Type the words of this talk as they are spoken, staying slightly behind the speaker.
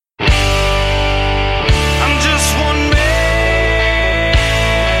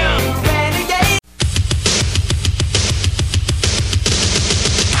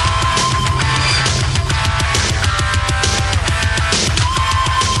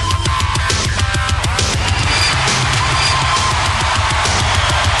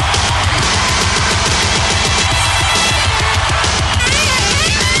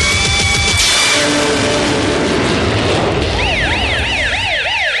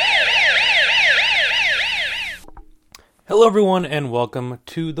Hello, everyone, and welcome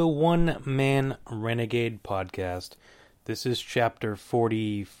to the One Man Renegade podcast. This is chapter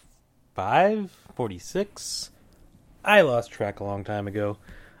 45, 46. I lost track a long time ago.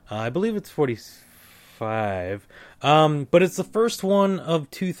 I believe it's 45. But it's the first one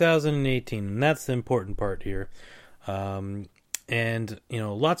of 2018, and that's the important part here. Lots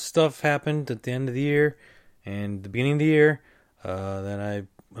of stuff happened at the end of the year and the beginning of the year that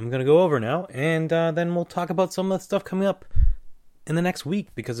I'm going to go over now, and then we'll talk about some of the stuff coming up in the next week,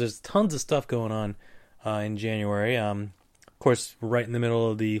 because there's tons of stuff going on in January. Of course, we're right in the middle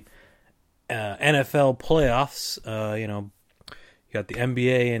of the NFL playoffs. You got the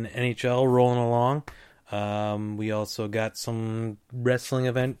NBA and NHL rolling along. We also got some wrestling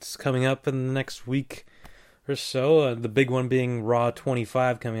events coming up in the next week or so. The big one being Raw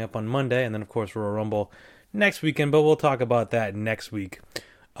 25 coming up on Monday, and then, of course, Royal Rumble next weekend, but we'll talk about that next week.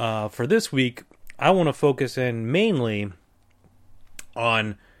 For this week, I want to focus in mainly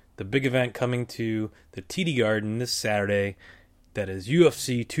on the big event coming to the TD Garden this Saturday. That is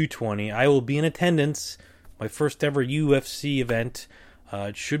UFC 220. I will be in attendance. My first ever UFC event.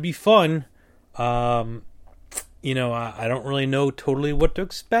 It should be fun. I don't really know totally what to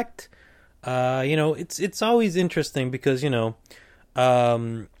expect. It's always interesting because, you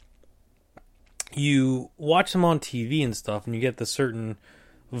watch them on TV and stuff, and you get the certain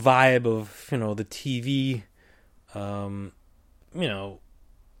vibe of, the TV,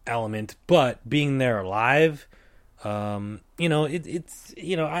 element, but being there live, I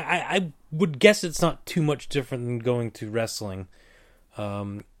would guess it's not too much different than going to wrestling,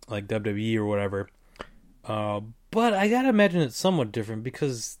 like WWE or whatever. But I gotta imagine it's somewhat different,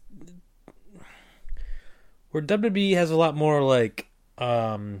 because where WWE has a lot more like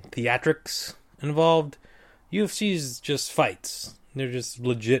theatrics involved, UFC is just fights. They're just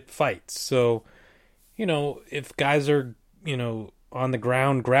legit fights. So, if guys are, on the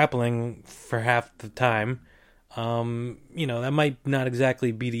ground grappling for half the time, that might not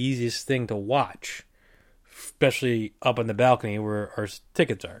exactly be the easiest thing to watch, especially up on the balcony where our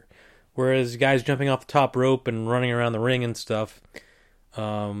tickets are. Whereas guys jumping off the top rope and running around the ring and stuff,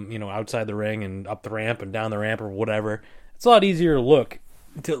 outside the ring and up the ramp and down the ramp or whatever, it's a lot easier to look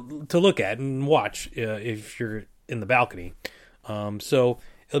at and watch if you're in the balcony. So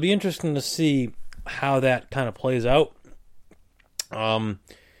it'll be interesting to see how that kind of plays out. But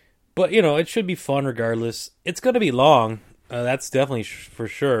it should be fun regardless. It's going to be long. That's definitely for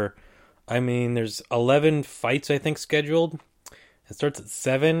sure. I mean, there's 11 fights, I think, scheduled. It starts at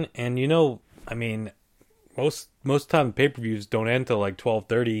 7, and most time pay-per-views don't end till like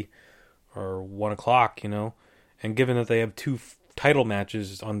 12:30 or 1 o'clock, and given that they have two title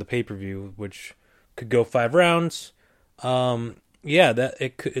matches on the pay-per-view, which could go 5 rounds,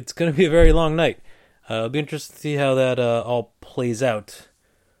 it's going to be a very long night. It'll be interesting to see how that all plays out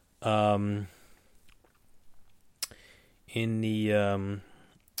in the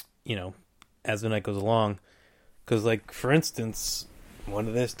as the night goes along. Because, like, for instance, when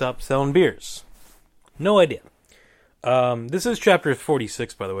did they stop selling beers? No idea. This is chapter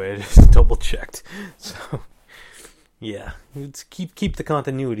 46, by the way. I just double checked. So, yeah, let's keep the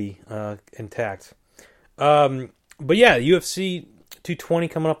continuity intact. But yeah, UFC 220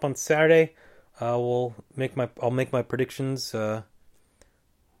 coming up on Saturday. I'll make my predictions, in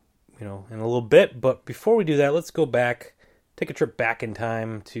a little bit. But before we do that, let's go back, take a trip back in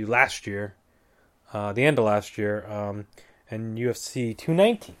time to last year, the end of last year, and UFC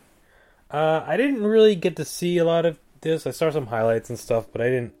 219. I didn't really get to see a lot of this. I saw some highlights and stuff, but I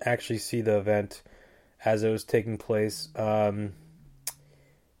didn't actually see the event as it was taking place.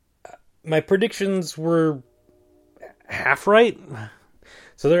 My predictions were half right.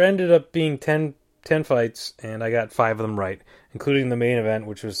 So there ended up being 10 fights, and I got 5 of them right, including the main event,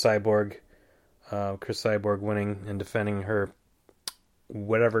 which was Cyborg, Chris Cyborg winning and defending her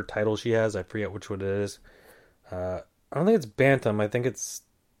whatever title she has. I forget which one it is. I don't think it's Bantam. I think it's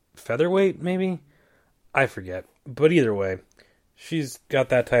featherweight, maybe? I forget. But either way, she's got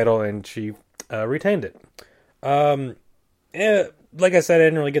that title, and she retained it. Like I said, I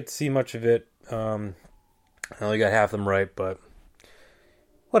didn't really get to see much of it. I only got half of them right, but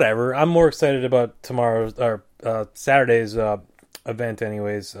whatever. I'm more excited about tomorrow's or Saturday's event,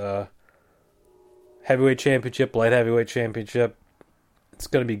 anyways. Heavyweight championship, light heavyweight championship. It's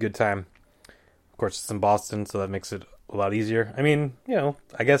gonna be a good time. Of course, it's in Boston, so that makes it a lot easier. I mean,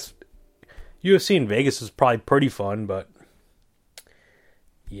 I guess UFC in Vegas is probably pretty fun, but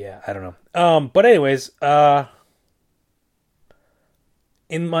yeah, I don't know. But anyways,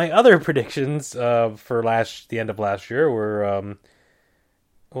 in my other predictions for the end of last year were,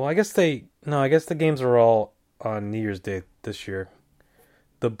 I guess the games are all on New Year's Day this year.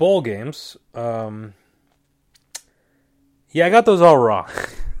 The bowl games, yeah, I got those all wrong.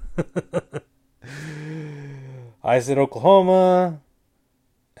 I said Oklahoma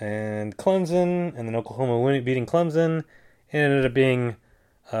and Clemson, and then Oklahoma beating Clemson. It ended up being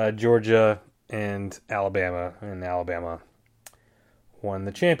Georgia and Alabama won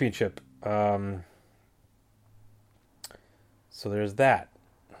the championship. So there's that.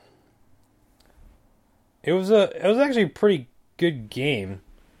 It was actually a pretty good game.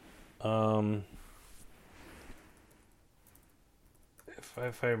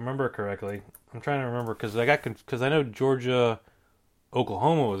 If I remember correctly, I'm trying to remember because I know Georgia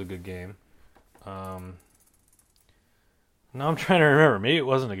Oklahoma was a good game. Now I'm trying to remember. Maybe it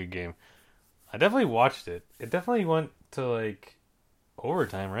wasn't a good game. I definitely watched it. It definitely went to like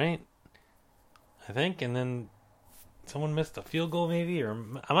overtime, right? I think, and then someone missed a field goal, maybe, or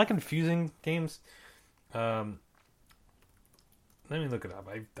am I confusing games? Let me look it up.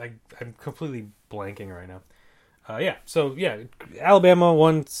 I'm completely blanking right now. Alabama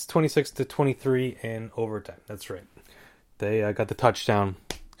won 26-23 in overtime. That's right. They got the touchdown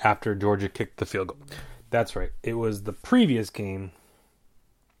after Georgia kicked the field goal. That's right. It was the previous game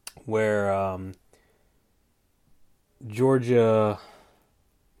where Georgia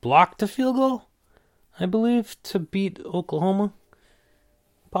blocked a field goal, I believe, to beat Oklahoma.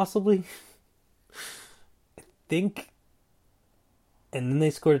 Possibly. I think. And then they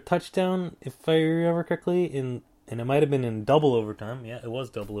scored a touchdown, if I remember correctly, and it might have been in double overtime. Yeah, it was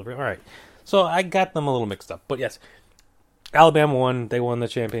double overtime. All right. So I got them a little mixed up. But yes, Alabama won. They won the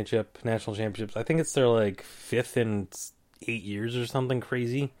championship, national championships. I think it's their like 5th in 8 years or something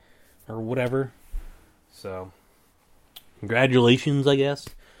crazy or whatever. So congratulations, I guess.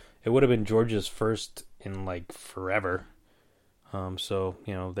 It would have been Georgia's first in like forever. So,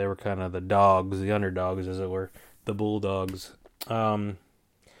 you know, they were kind of the dogs, the underdogs, as it were, the Bulldogs.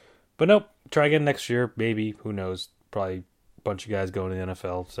 But nope, try again next year, maybe, who knows, probably a bunch of guys going to the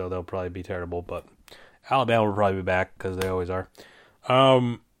NFL, so they'll probably be terrible, but Alabama will probably be back, because they always are.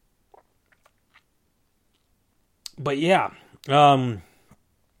 But yeah,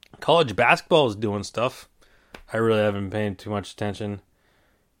 college basketball is doing stuff. I really haven't been paying too much attention.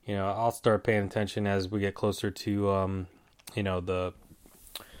 You know, I'll start paying attention as we get closer to, the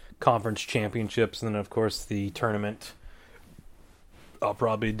conference championships, and then, of course, the tournament. I'll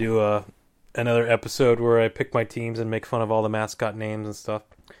probably do another episode where I pick my teams and make fun of all the mascot names and stuff.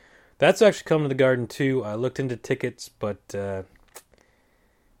 That's actually coming to the Garden too. I looked into tickets, but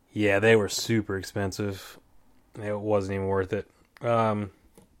yeah, they were super expensive. It wasn't even worth it.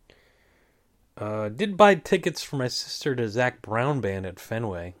 Did buy tickets for my sister to Zac Brown Band at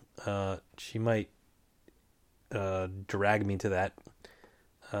Fenway. She might drag me to that.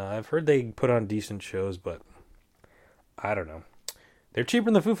 I've heard they put on decent shows, but I don't know. They're cheaper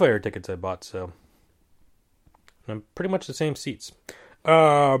than the Foo Fighter tickets I bought, so I'm pretty much the same seats.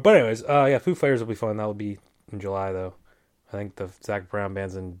 But anyways, Foo Fighters will be fun. That will be in July, though. I think the Zac Brown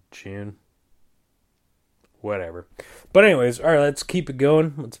Band's in June. Whatever. But anyways, all right, let's keep it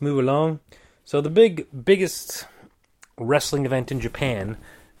going. Let's move along. So the biggest wrestling event in Japan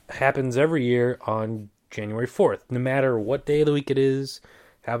happens every year on January 4th. No matter what day of the week it is,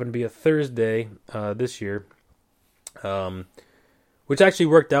 happened to be a Thursday this year. Which actually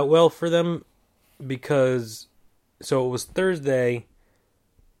worked out well for them because, so it was Thursday,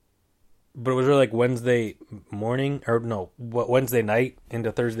 but it was really like Wednesday morning, Wednesday night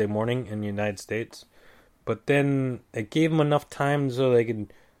into Thursday morning in the United States. But then it gave them enough time so they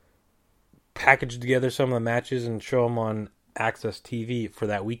could package together some of the matches and show them on Access TV for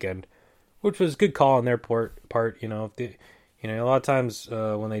that weekend, which was a good call on their part. You know, a lot of times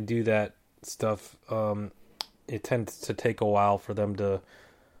when they do that stuff, it tends to take a while for them to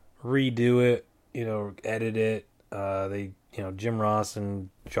redo it, edit it. Jim Ross and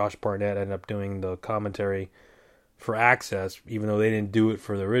Josh Barnett ended up doing the commentary for Access, even though they didn't do it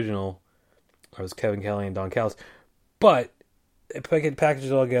for the original. It was Kevin Kelly and Don Callis. But if I could package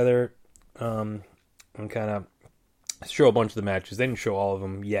it all together and kind of show a bunch of the matches. They didn't show all of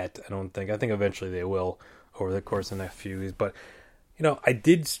them yet, I don't think. I think eventually they will over the course of the next few weeks. But, I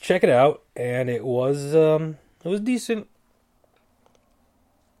did check it out, and it was decent.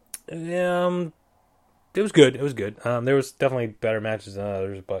 It was good. It was good. There was definitely better matches than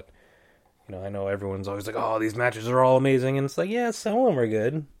others, but I know everyone's always like, "Oh, these matches are all amazing," and it's like, yeah, some of them are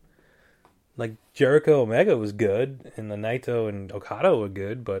good. Like Jericho Omega was good, and the Naito and Okada were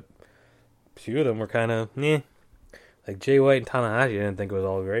good, but a few of them were kind of Like Jay White and Tanahashi, I didn't think it was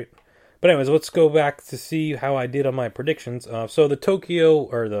all great. But anyways, let's go back to see how I did on my predictions. So the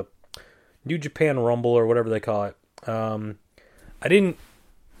New Japan Rumble or whatever they call it. I didn't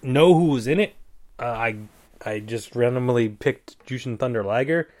know who was in it. I just randomly picked Jushin Thunder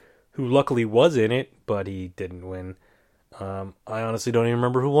Liger, who luckily was in it, but he didn't win. I honestly don't even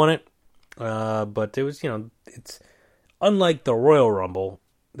remember who won it. But it was, it's unlike the Royal Rumble.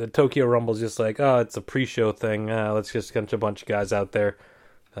 The Tokyo Rumble is just like, oh, it's a pre-show thing. Let's just get a bunch of guys out there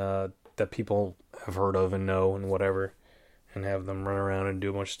that people have heard of and know and whatever, and have them run around and do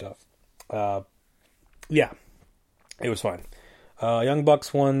a bunch of stuff. Yeah, it was fine. Young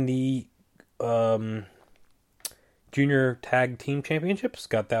Bucks won the Junior Tag Team Championships.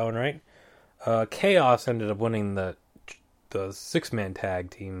 Got that one right. Chaos ended up winning the 6-man tag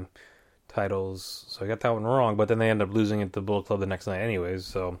team titles, so I got that one wrong, but then they ended up losing it to Bullet Club the next night anyways,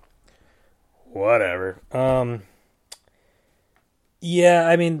 so whatever. Yeah,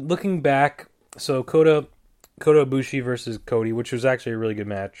 I mean, looking back, so Kota Ibushi versus Cody, which was actually a really good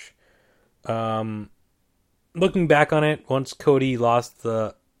match. Looking back on it, once Cody lost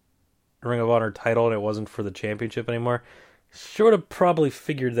the Ring of Honor title and it wasn't for the championship anymore, sort of probably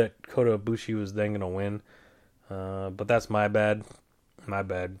figured that Kota Ibushi was then going to win. But that's my bad.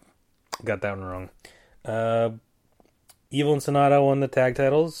 Got that one wrong. Evil and Sonata won the tag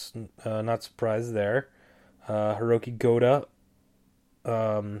titles. Not surprised there. Hiroki Goto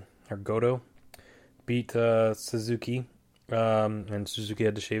beat Suzuki. And Suzuki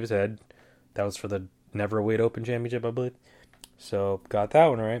had to shave his head. That was for the Neverweight Open Championship, I believe. So, got that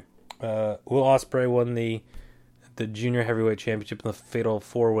one right. Will Ospreay won the Junior Heavyweight Championship in the Fatal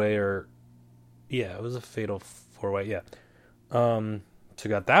 4-Way, yeah, it was a Fatal 4-Way, yeah. So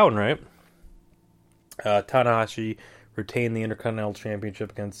got that one right. Tanahashi retained the Intercontinental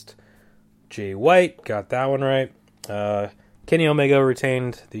Championship against Jay White. Got that one right. Kenny Omega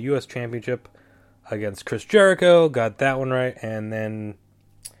retained the U.S. Championship against Chris Jericho. Got that one right. And then,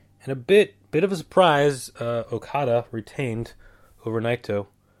 in a bit of a surprise, Okada retained over Naito.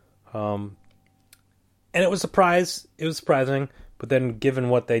 And it was surprising. But then, given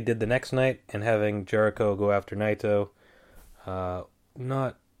what they did the next night and having Jericho go after Naito,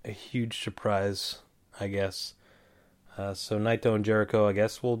 not a huge surprise, I guess. So Naito and Jericho, I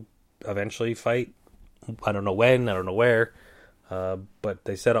guess, will eventually fight. I don't know when, I don't know where, but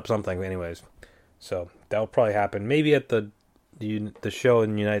they set up something anyways. So that will probably happen. Maybe at the show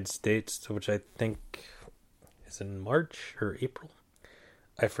in the United States, which I think is in March or April.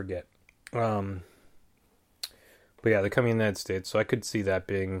 I forget. But yeah, they're coming in the United States, so I could see that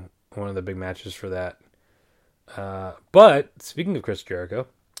being one of the big matches for that. But, speaking of Chris Jericho,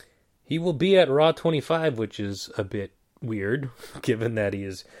 he will be at Raw 25, which is a bit weird, given that he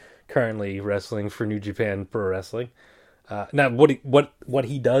is currently wrestling for New Japan Pro Wrestling. Now, what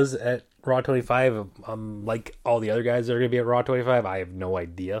he does at Raw 25, like all the other guys that are going to be at Raw 25, I have no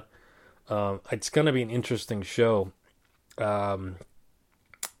idea. It's going to be an interesting show,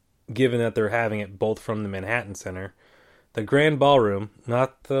 given that they're having it both from the Manhattan Center. The Grand Ballroom,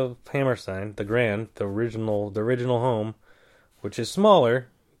 not the Hammerstein, the original home, which is smaller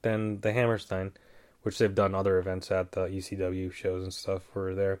than the Hammerstein, which they've done other events at, the ECW shows and stuff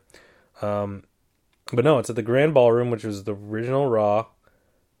were there. But no, it's at the Grand Ballroom, which was the original Raw.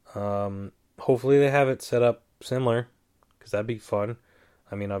 Hopefully they have it set up similar, because that'd be fun.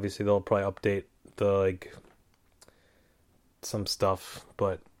 I mean, obviously they'll probably update some stuff,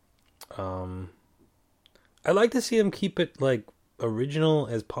 but I'd like to see them keep it original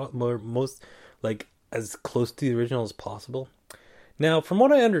as most as close to the original as possible. Now, from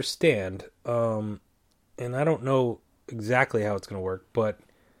what I understand, and I don't know exactly how it's going to work, but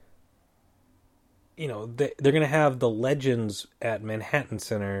they're going to have the legends at Manhattan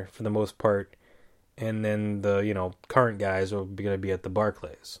Center for the most part, and then the current guys are going to be at the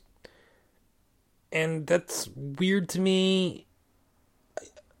Barclays. And that's weird to me.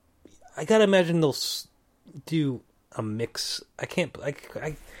 I gotta imagine they'll do a mix. I can't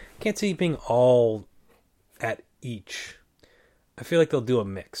see it being all at each. I feel like they'll do a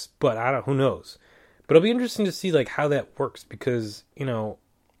mix, but who knows? But it'll be interesting to see how that works, because if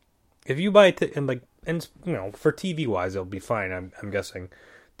you buy for TV wise, it'll be fine. I'm guessing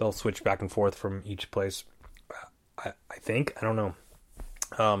they'll switch back and forth from each place. I think, I don't know.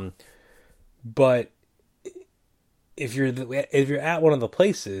 But if you're at one of the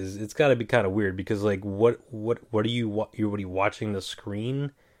places, it's got to be kind of weird, because what are you watching the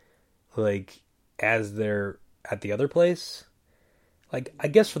screen as they're at the other place? I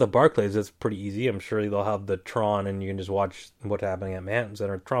guess for the Barclays that's pretty easy. I'm sure they'll have the Tron and you can just watch what's happening at Manhattan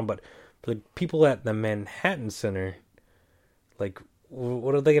Center Tron. But for the people at the Manhattan Center,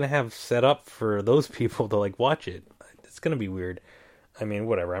 what are they gonna have set up for those people to watch it? It's gonna be weird. I mean,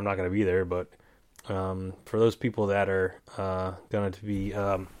 whatever. I'm not going to be there, but for those people that are going to be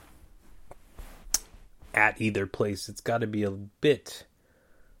at either place, it's got to be a bit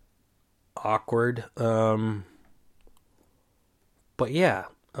awkward. But yeah.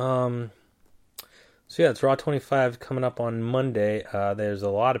 So yeah, it's Raw 25 coming up on Monday. There's a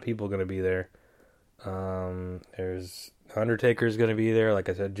lot of people going to be there. There's Undertaker's going to be there. Like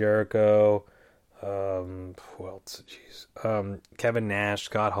I said, Jericho. Who else? Jeez. Kevin Nash,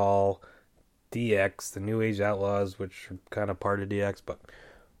 Scott Hall, DX, the New Age Outlaws, which are kind of part of DX, but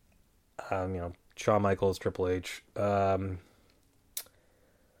Shawn Michaels, Triple H, the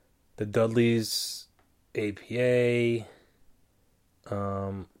Dudleys, APA.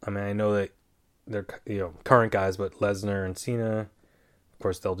 I know that they're current guys, but Lesnar and Cena. Of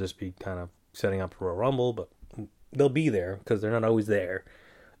course, they'll just be kind of setting up for a Rumble, but they'll be there because they're not always there.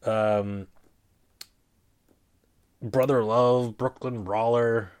 Brother Love, Brooklyn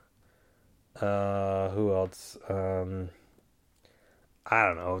Brawler. Who else? I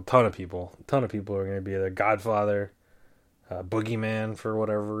don't know. A ton of people. A ton of people are going to be there. Godfather, Boogeyman for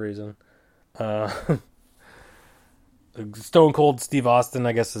whatever reason. Stone Cold Steve Austin,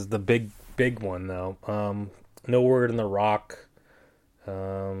 I guess, is the big one though. No word on The Rock.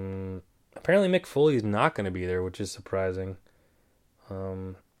 Apparently Mick Foley's not going to be there, which is surprising.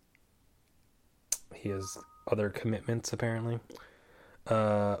 He has other commitments apparently,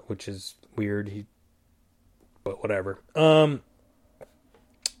 which is weird. But whatever. I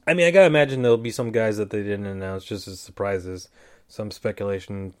gotta imagine there'll be some guys that they didn't announce just as surprises. Some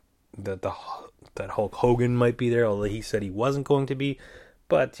speculation that that Hulk Hogan might be there, although he said he wasn't going to be.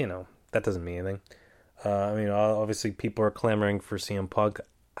 But that doesn't mean anything. Obviously people are clamoring for CM Punk.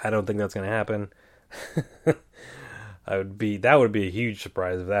 I don't think that's going to happen. That would be a huge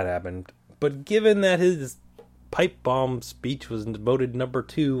surprise if that happened. But given that his pipe bomb speech was voted number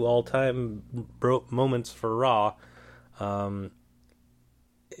 2 all time moments for Raw,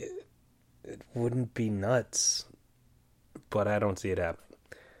 it wouldn't be nuts. But I don't see it happening.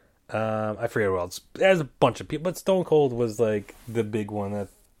 I forget who else. There's a bunch of people, but Stone Cold was like the big one that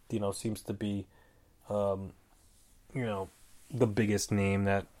seems to be, the biggest name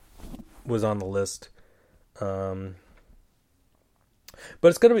that was on the list. But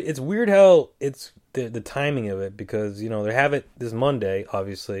it's weird how it's the timing of it, because they have it this Monday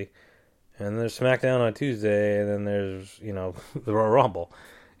obviously, and there's SmackDown on Tuesday, and then there's the Royal Rumble,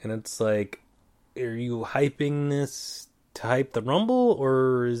 and it's like, are you hyping this to hype the Rumble,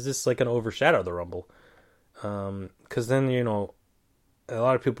 or is this like gonna overshadow the Rumble? Because then a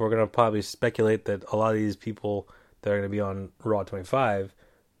lot of people are gonna probably speculate that a lot of these people that are gonna be on Raw 25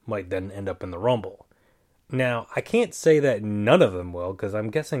 might then end up in the Rumble. Now, I can't say that none of them will, because I'm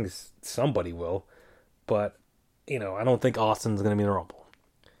guessing somebody will, but I don't think Austin's gonna be in the Rumble.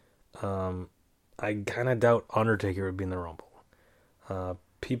 I kind of doubt Undertaker would be in the Rumble.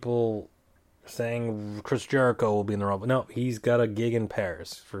 People saying Chris Jericho will be in the Rumble. No, he's got a gig in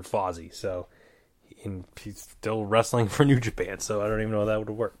Paris for Fozzy, so he's still wrestling for New Japan, so I don't even know if that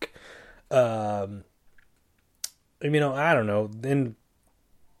would work. I don't know. Then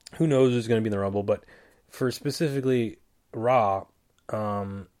who knows who's going to be in the Rumble, but for specifically Raw,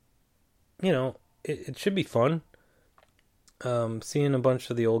 it should be fun. Seeing a bunch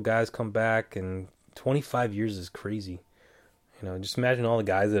of the old guys come back, and 25 years is crazy. Just imagine all the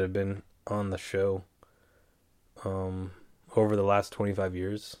guys that have been on the show over the last 25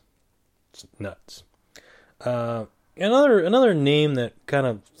 years. It's nuts. Another name that kind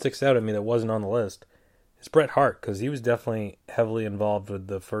of sticks out at me that wasn't on the list is Bret Hart, because he was definitely heavily involved with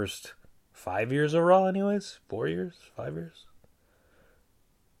the first 5 years of Raw anyways. 4 years? 5 years?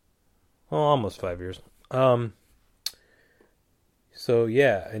 Well, almost 5 years. So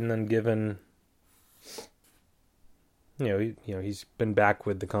yeah, and then given he's been back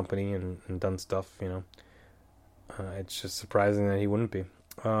with the company and done stuff, it's just surprising that he wouldn't be.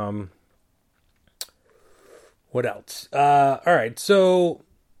 What else? Alright, so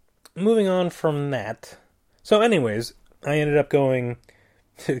moving on from that. So anyways, I ended up going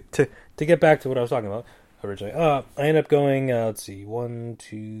to get back to what I was talking about originally. I ended up going, let's see, 1,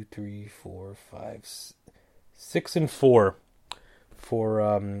 2, 3, 4, 5, 6 and 4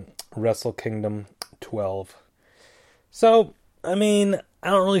 for Wrestle Kingdom 12. So, I don't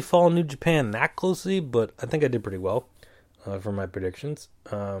really follow New Japan that closely, but I think I did pretty well for my predictions.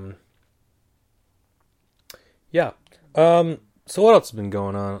 Yeah. So what else has been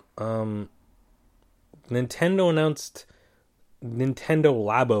going on? Nintendo announced Nintendo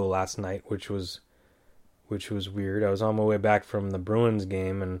Labo last night, which was weird. I was on my way back from the Bruins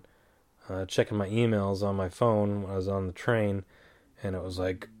game and checking my emails on my phone when I was on the train, and it was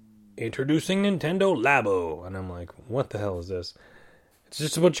like, introducing Nintendo Labo, and I'm like, what the hell is this? It's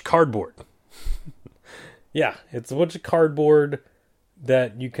just a bunch of cardboard. Yeah, it's a bunch of cardboard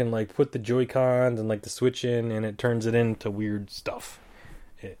that you can like put the Joy-Cons and like the Switch in, and it turns it into weird stuff.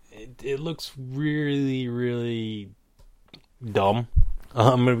 It looks really, really dumb.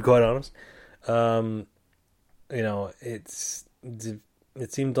 I'm gonna be quite honest. You know, it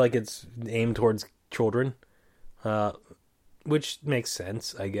seemed like it's aimed towards children, which makes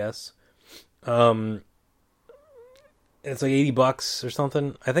sense, I guess. It's like $80 or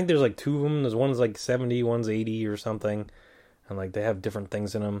something. I think there's like two of them. There's one's like 70, one's 80 or something, and like they have different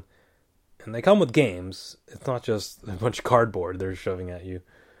things in them, and they come with games. It's not just a bunch of cardboard they're shoving at you.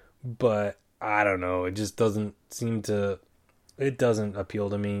 But I don't know. It just doesn't seem to. It doesn't appeal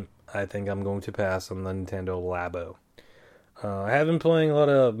to me. I think I'm going to pass on the Nintendo Labo. I have been playing a lot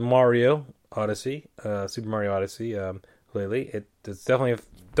of Mario Odyssey, Super Mario Odyssey, lately. It's definitely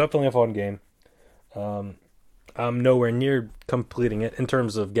a fun game. I'm nowhere near completing it in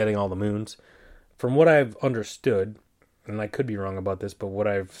terms of getting all the moons. From what I've understood, and I could be wrong about this, but what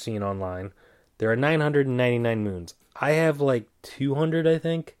I've seen online, there are 999 moons. I have like 200, I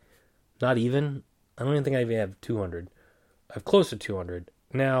think. Not even. I don't even think I even have 200. I have close to 200.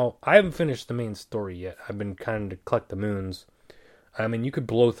 Now, I haven't finished the main story yet. I've been kind of to collect the moons. I mean, you could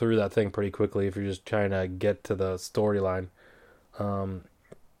blow through that thing pretty quickly if you're just trying to get to the storyline.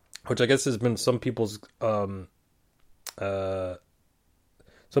 Which I guess has been some people's... some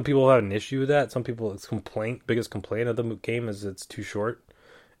people have an issue with that. Some people, biggest complaint of the game is it's too short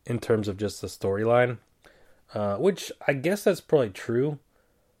in terms of just the storyline. Which I guess that's probably true.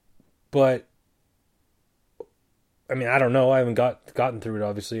 But I mean, I don't know. I haven't gotten through it,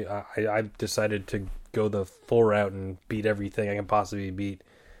 obviously. I decided to go the full route and beat everything I can possibly beat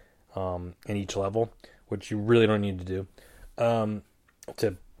in each level, which you really don't need to do to,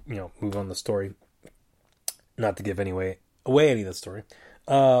 move on the story. Not to give away any of the story.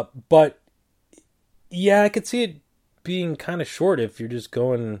 But, yeah, I could see it being kind of short if you're just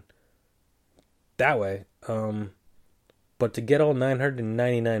going that way. But to get all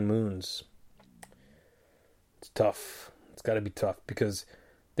 999 moons... it's tough. It's got to be tough because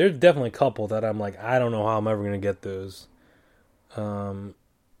there's definitely a couple that I'm like, I don't know how I'm ever going to get those. And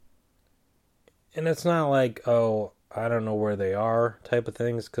it's not like, oh, I don't know where they are type of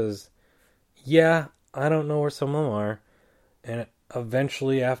things because, yeah, I don't know where some of them are. And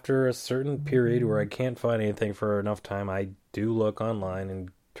eventually, after a certain period where I can't find anything for enough time, I do look online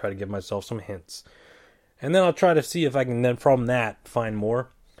and try to give myself some hints. And then I'll try to see if I can then from that find more.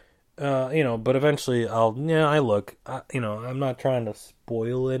 But eventually I look, I'm not trying to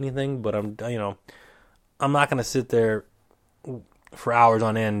spoil anything, but I'm not going to sit there for hours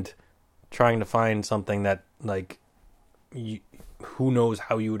on end trying to find something that, like, who knows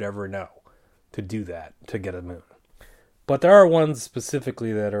how you would ever know to do that, to get a moon. But there are ones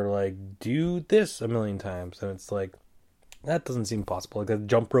specifically that are like, do this a million times, and it's like, that doesn't seem possible. Like the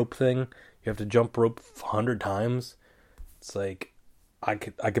jump rope thing, you have to jump rope 100 times. It's like, I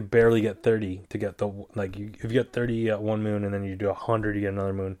could barely get 30 to get if you get 30 at one moon and then you do 100 you get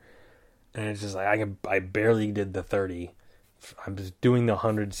another moon, and it's just like I barely did the 30. I'm just doing the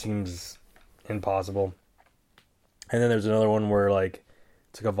 100 seems impossible. And then there's another one where like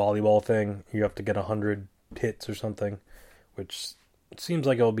it's like a volleyball thing. You have to get 100 hits or something, which seems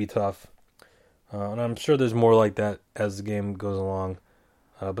like it'll be tough. And I'm sure there's more like that as the game goes along.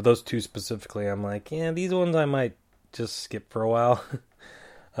 But those two specifically, I'm like, yeah, these ones I might just skip for a while.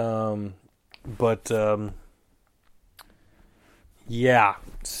 Yeah,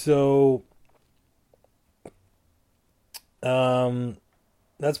 so,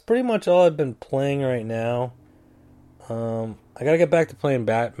 that's pretty much all I've been playing right now. I gotta get back to playing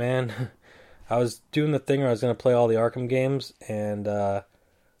Batman. I was doing the thing where I was gonna play all the Arkham games, and,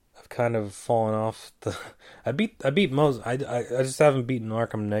 I've kind of fallen off I beat most, I just haven't beaten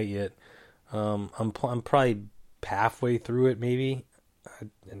Arkham Knight yet. I'm probably halfway through it, maybe. I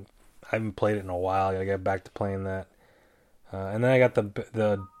haven't played it in a while. I gotta get back to playing that. And then I got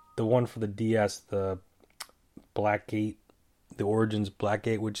the one for the DS, the Blackgate, the Origins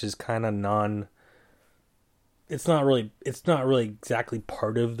Blackgate, which is kind of it's not really exactly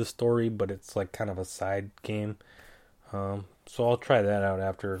part of the story, but it's like kind of a side game. So I'll try that out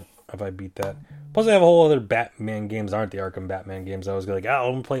if I beat that. Plus I have a whole other Batman games that aren't the Arkham Batman games. I was like,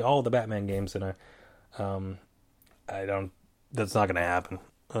 I'm gonna play all the Batman games, and I don't. That's not gonna happen.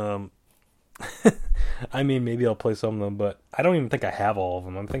 I mean, maybe I'll play some of them, but I don't even think I have all of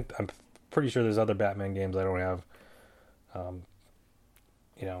them. I'm pretty sure there's other Batman games I don't have.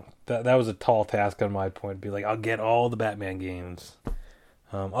 that was a tall task on my point. Be like, I'll get all the Batman games.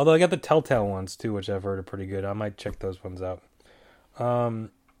 Although I got the Telltale ones too, which I've heard are pretty good. I might check those ones out. Although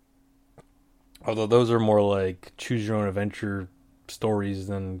those are more like choose your own adventure stories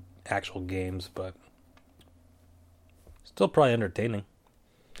than actual games, but still probably entertaining.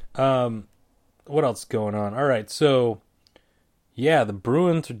 What else is going on? All right, so yeah, the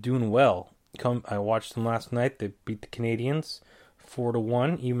Bruins are doing well. I watched them last night. They beat the Canadiens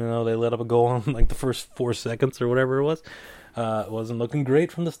 4-1, even though they let up a goal in like the first 4 seconds or whatever it was. It wasn't looking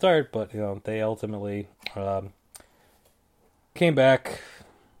great from the start, but they ultimately came back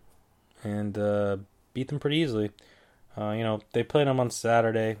and beat them pretty easily. They played them on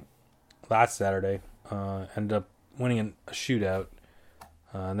last Saturday. Ended up winning a shootout.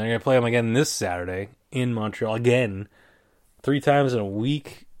 And they're going to play them again this Saturday in Montreal again, 3 times in a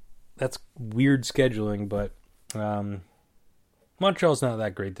week. That's weird scheduling, but Montreal's not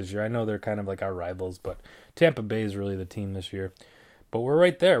that great this year. I know they're kind of like our rivals, but Tampa Bay is really the team this year. But we're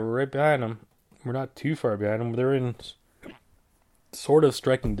right there. We're right behind them. We're not too far behind them. They're in sort of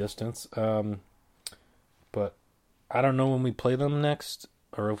striking distance. But I don't know when we play them next,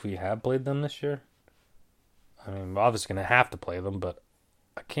 or if we have played them this year. I mean, we're obviously going to have to play them, but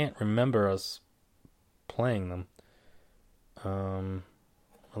I can't remember us playing them.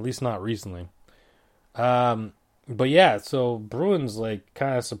 At least not recently. But yeah, so Bruins like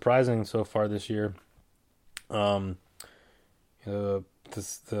kind of surprising so far this year. The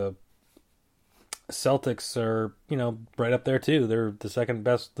Celtics are right up there too. They're the second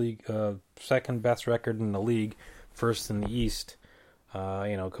best record in the league, first in the East.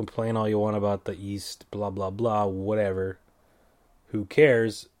 Complain all you want about the East, blah blah blah, whatever. Who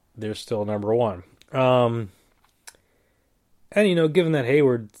cares? They're still number one. And given that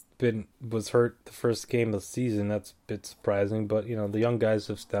Hayward was hurt the first game of the season, that's a bit surprising. But the young guys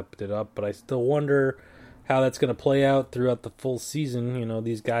have stepped it up. But I still wonder how that's going to play out throughout the full season.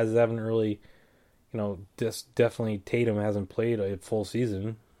 These guys haven't really, definitely Tatum hasn't played a full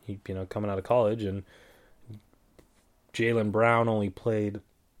season. He, coming out of college, and Jaylen Brown only played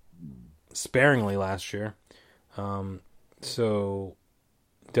sparingly last year. So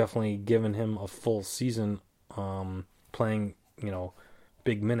definitely giving him a full season, playing,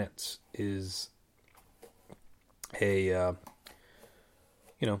 big minutes is a,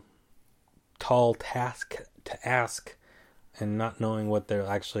 tall task to ask, and not knowing what they'll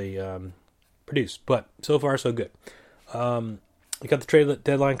actually produce. But so far, so good. We got the trade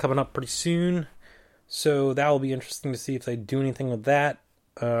deadline coming up pretty soon, so that will be interesting to see if they do anything with that.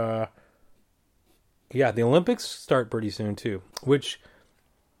 Yeah, the Olympics start pretty soon too, which,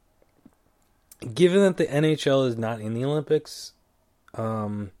 given that the NHL is not in the Olympics,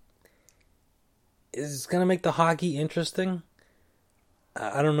 is going to make the hockey interesting.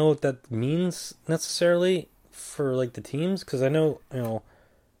 I don't know what that means necessarily for like the teams, because I know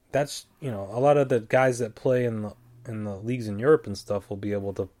that's a lot of the guys that play in the leagues in Europe and stuff will be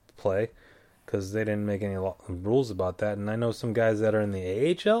able to play because they didn't make any rules about that, and I know some guys that are in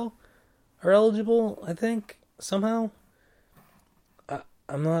the AHL are eligible, I think, somehow.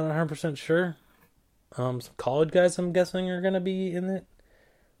 I'm not 100% sure. Some college guys, I'm guessing, are going to be in it.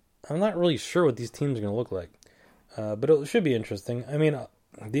 I'm not really sure what these teams are going to look like. But it should be interesting. I mean,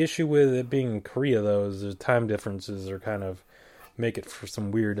 the issue with it being in Korea, though, is the time differences are kind of make it for some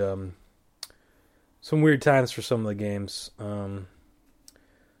weird times for some of the games. So I'm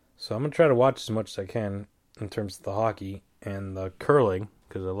going to try to watch as much as I can in terms of the hockey and the curling,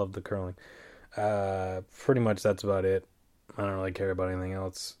 because I love the curling. Pretty much that's about it. I don't really care about anything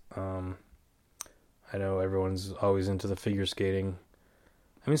else. I know everyone's always into the figure skating.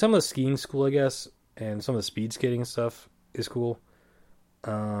 I mean, some of the skiing school, I guess, and some of the speed skating stuff is cool.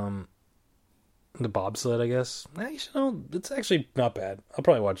 The bobsled, I guess. It's actually not bad. I'll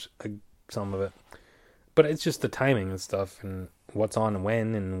probably watch some of it. But it's just the timing and stuff, and what's on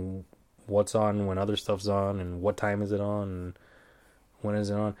when, and what's on when other stuff's on, and what time is it on, and when is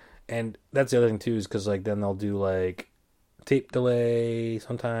it on. And that's the other thing, too, is because then they'll do, tape delay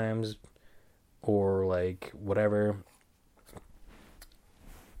sometimes, or, whatever.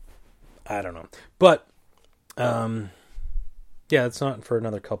 I don't know. But, yeah, it's not for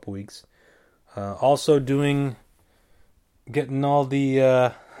another couple weeks. Also getting all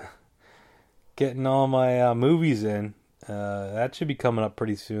my movies in. That should be coming up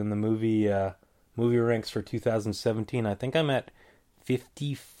pretty soon. The movie ranks for 2017. I think I'm at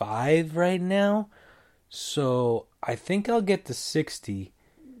 55 right now. So I think I'll get to 60.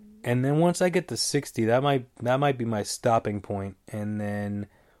 And then once I get to 60, that might be my stopping point. And then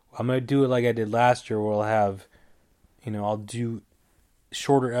I'm going to do it like I did last year, where I'll have, I'll do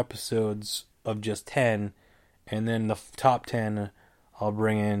shorter episodes of just 10, and then the top 10 I'll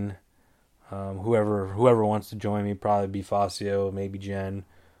bring in whoever wants to join me. Probably be Facio, maybe Jen,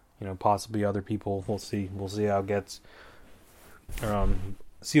 possibly other people. We'll see how it gets.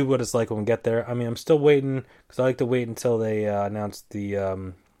 See what it's like when we get there. I mean, I'm still waiting because I like to wait until they announce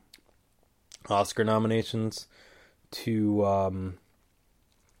the Oscar nominations to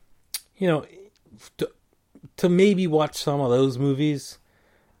to maybe watch some of those movies,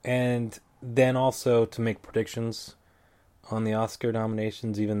 and then also to make predictions on the Oscar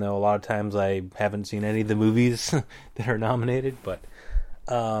nominations, even though a lot of times I haven't seen any of the movies that are nominated. But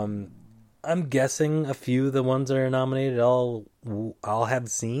I'm guessing a few of the ones that are nominated I'll have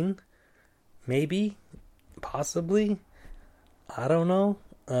seen. Maybe. Possibly. I don't know.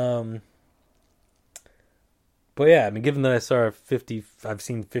 But yeah, I mean, given that I've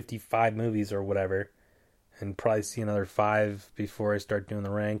seen 55 movies or whatever, and probably see another 5 before I start doing the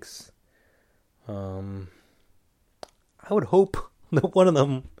ranks. I would hope that one of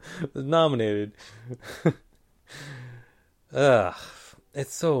them was nominated. Ugh,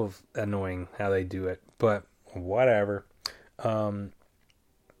 it's so annoying how they do it, but whatever. All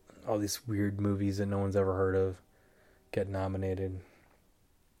these weird movies that no one's ever heard of get nominated,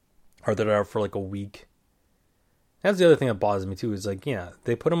 or that are for like a week. That's the other thing that bothers me too. Is like, yeah,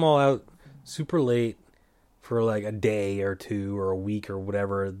 they put them all out super late for like a day or two or a week or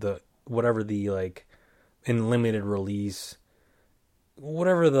whatever the like in limited release,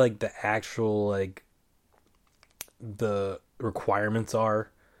 whatever the actual like the requirements are,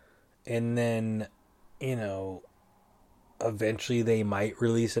 and then eventually they might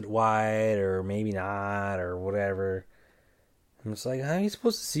release it wide or maybe not or whatever. I'm just like, how are you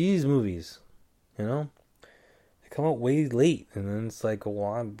supposed to see these movies? They come out way late, and then it's like,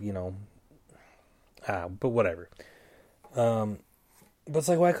 well, but whatever. But it's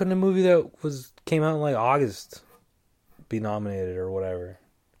like, why couldn't a movie that came out in like August be nominated or whatever,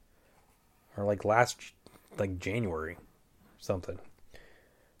 or like January, or something?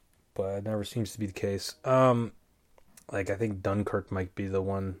 But it never seems to be the case. Like I think Dunkirk might be the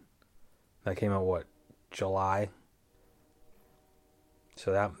one that came out July,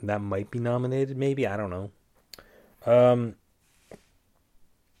 so that might be nominated. Maybe, I don't know.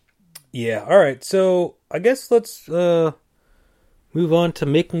 Yeah, alright, so I guess let's move on to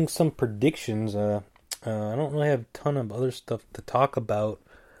making some predictions. I don't really have a ton of other stuff to talk about.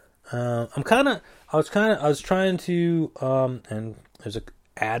 I was trying to, and there's an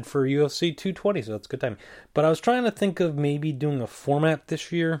ad for UFC 220, so that's a good time. But I was trying to think of maybe doing a format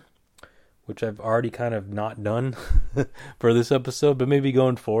this year, which I've already kind of not done for this episode, but maybe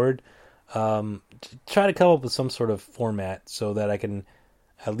going forward. Try to come up with some sort of format so that I can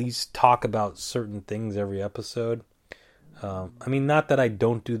at least talk about certain things every episode. I mean, not that I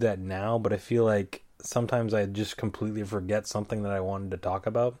don't do that now, but I feel like sometimes I just completely forget something that I wanted to talk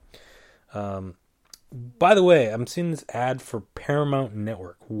about. By the way, I'm seeing this ad for Paramount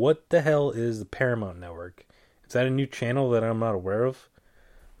Network. What the hell is the Paramount Network? Is that a new channel that I'm not aware of?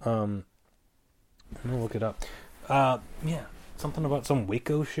 I'm gonna look it up. Yeah, something about some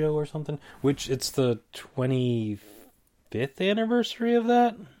Waco show or something. Which it's the 25th anniversary of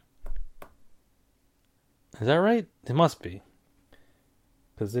that. Is that right? It must be,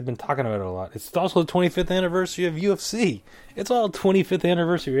 because they've been talking about it a lot. It's also the 25th anniversary of UFC. It's all 25th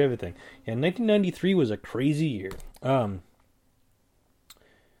anniversary of everything. Yeah, 1993 was a crazy year.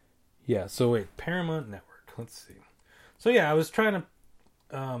 Yeah, so wait, Paramount Network. Let's see. So yeah, I was trying to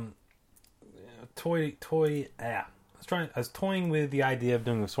I was toying with the idea of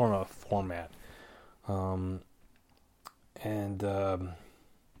doing a sort of format.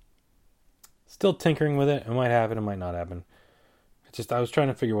 Still tinkering with it. It might happen, it might not happen. It's just I was trying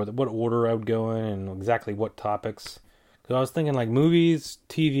to figure what order I would go in and exactly what topics. Because I was thinking like movies,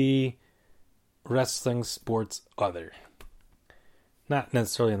 TV, wrestling, sports, other. Not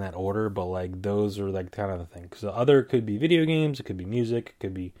necessarily in that order, but like those are like kind of the thing. Because the other could be video games, it could be music, it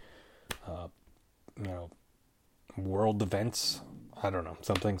could be, world events. I don't know,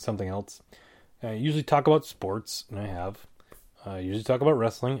 something else. I usually talk about sports, and I have. I usually talk about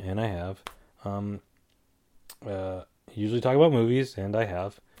wrestling, and I have. Usually talk about movies, and I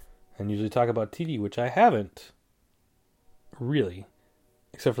have. And usually talk about TV, which I haven't. Really.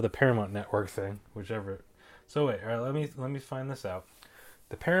 Except for the Paramount Network thing, whichever. So wait, alright, let me find this out.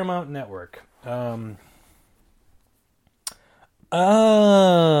 The Paramount Network.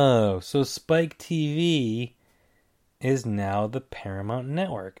 Oh, so Spike TV is now the Paramount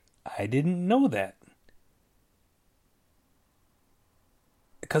Network. I didn't know that.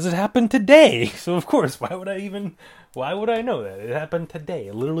 Because it happened today. So, of course, why would I know that? It happened today.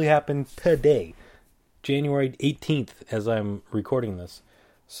 It literally happened today. January 18th, as I'm recording this.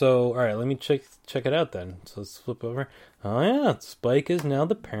 So, alright, let me check it out then. So, let's flip over. Oh, yeah, Spike is now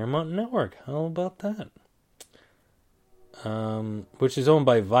the Paramount Network. How about that? Which is owned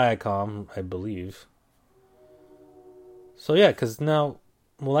by Viacom, I believe. So, yeah, because now...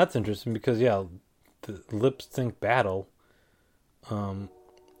 Well, that's interesting because, yeah, the Lip Sync Battle...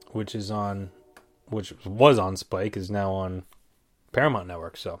 which was on Spike, is now on Paramount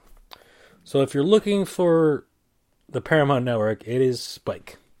Network. So if you're looking for the Paramount Network, it is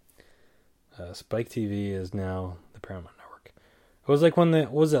Spike. Spike TV is now the Paramount Network. It was like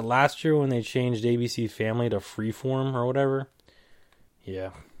was it last year when they changed ABC Family to Freeform or whatever? Yeah.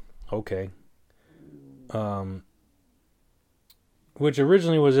 Okay. Which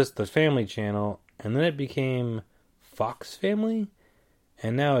originally was just the Family Channel, and then it became Fox Family.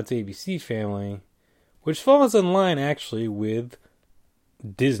 And now it's ABC Family, which falls in line, actually, with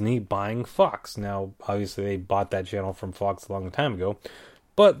Disney buying Fox. Now, obviously, they bought that channel from Fox a long time ago,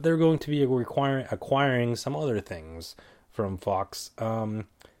 but they're going to be acquiring some other things from Fox.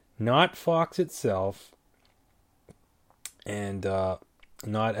 Not Fox itself, and not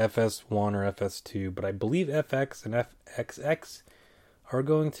FS1 or FS2, but I believe FX and FXX are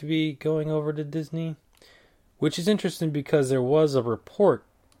going to be going over to Disney. Which is interesting because there was a report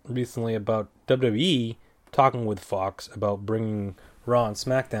recently about WWE talking with Fox about bringing Raw and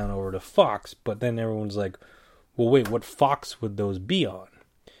SmackDown over to Fox, but then everyone's like, well, wait, what Fox would those be on?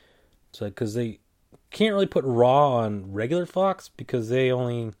 It's like, because they can't really put Raw on regular Fox because they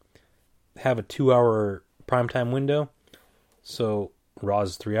only have a 2-hour primetime window. So Raw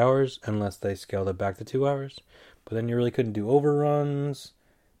is 3 hours unless they scaled it back to 2 hours. But then you really couldn't do overruns.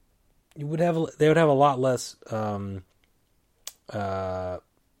 They would have a lot less,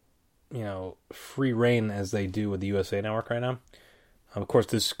 free reign as they do with the USA Network right now. Of course,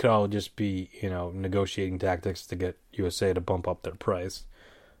 this could all just be, negotiating tactics to get USA to bump up their price.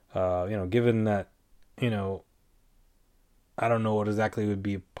 Given that, I don't know what exactly would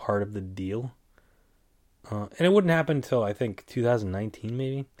be part of the deal. And it wouldn't happen until, I think, 2019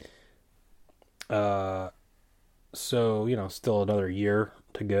 maybe. So, still another year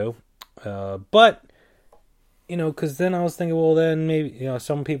to go. But, because then I was thinking, well, then maybe,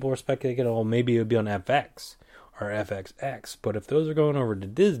 some people were speculating, well, maybe it would be on FX or FXX. But if those are going over to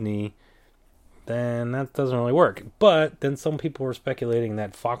Disney, then that doesn't really work. But then some people were speculating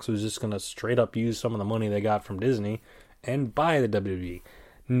that Fox was just going to straight up use some of the money they got from Disney and buy the WWE.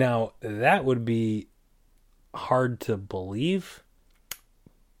 Now, that would be hard to believe.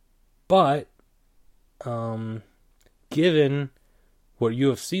 But, given what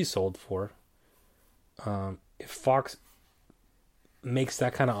UFC sold for, if Fox makes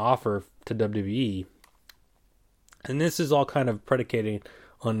that kind of offer to WWE, and this is all kind of predicated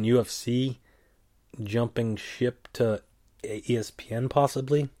on UFC jumping ship to ESPN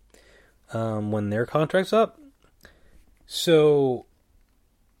possibly when their contract's up. So,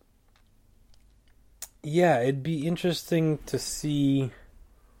 yeah, it'd be interesting to see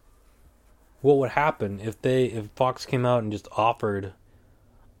what would happen if Fox came out and just offered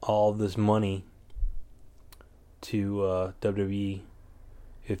all this money to WWE.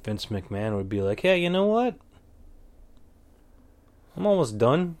 If Vince McMahon would be like, hey, you know what? I'm almost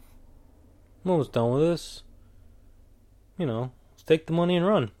done. I'm almost done with this. Let's take the money and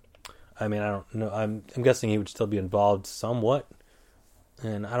run. I mean, I don't know. I'm guessing he would still be involved somewhat.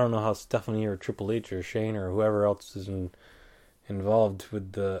 And I don't know how Stephanie or Triple H or Shane or whoever else is involved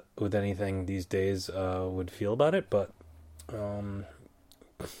with anything these days would feel about it, but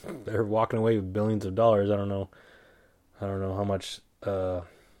they're walking away with billions of dollars. I don't know how much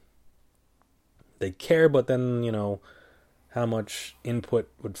they care, but then how much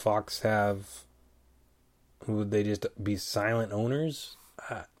input would Fox have? Would they just be silent owners?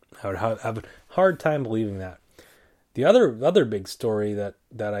 I would have a hard time believing that. The other big story that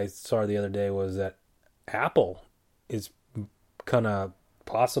I saw the other day was that Apple is gonna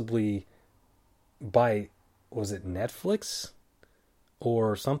possibly buy, was it Netflix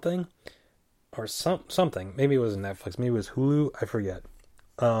or something? Or something. Maybe it wasn't Netflix, maybe it was Hulu, I forget.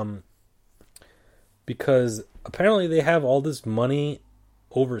 Because apparently they have all this money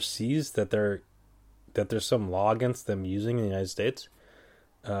overseas that there's some law against them using in the United States,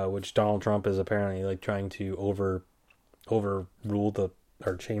 which Donald Trump is apparently trying to overrule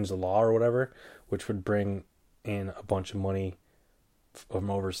or change the law or whatever, which would bring in a bunch of money from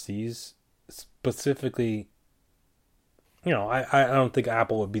overseas. Specifically, I don't think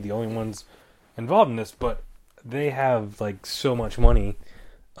Apple would be the only ones involved in this, but they have so much money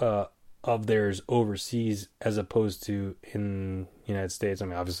of theirs overseas as opposed to in the United States. I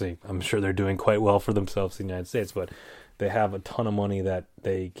mean, obviously, I'm sure they're doing quite well for themselves in the United States, but they have a ton of money that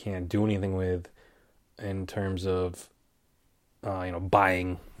they can't do anything with in terms of,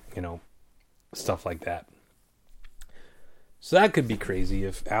 buying, stuff like that. So that could be crazy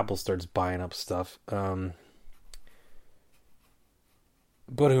if Apple starts buying up stuff. But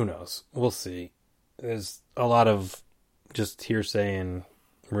who knows? We'll see. There's a lot of just hearsay and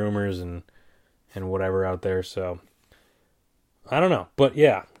rumors and whatever out there, so I don't know. But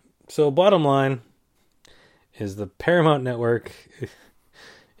yeah, so bottom line is the Paramount Network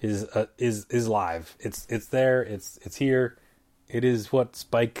is live. It's there. It's here. It is what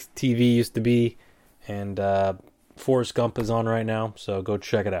Spike TV used to be, and Forrest Gump is on right now, so go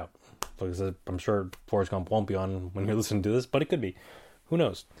check it out. Because I'm sure Forrest Gump won't be on when you're listening to this, but it could be. Who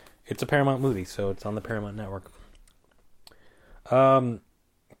knows? It's a Paramount movie, so it's on the Paramount Network. All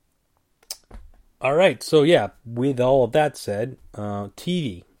right, so yeah, with all of that said,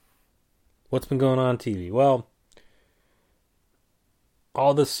 TV. What's been going on TV? Well,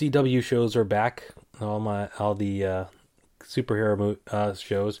 all the CW shows are back. All the superhero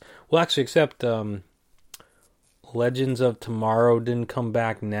shows. Well, actually, except Legends of Tomorrow didn't come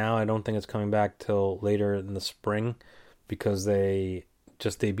back now. I don't think it's coming back till later in the spring because they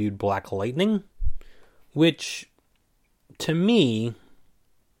just debuted Black Lightning, which to me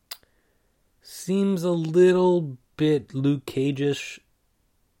seems a little bit Luke Cage-ish.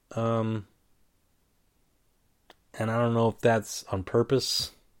 And I don't know if that's on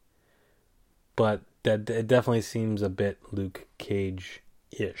purpose, but that it definitely seems a bit Luke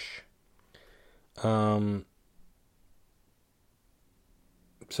Cage-ish. So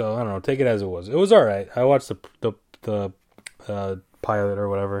I don't know. Take it as it was. It was all right. I watched the pilot or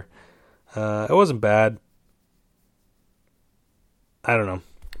whatever. It wasn't bad. I don't know,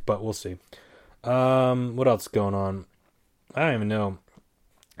 but we'll see. What else is going on? I don't even know.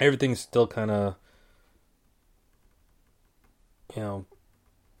 Everything's still kind of, going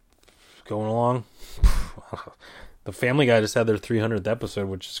along. The Family Guy just had their 300th episode,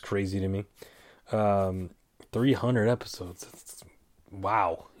 which is crazy to me. 300 episodes.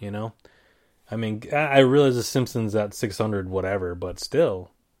 Wow, I mean, I realize The Simpsons at 600 whatever, but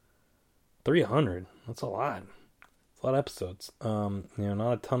still, 300. That's a lot. It's a lot of episodes.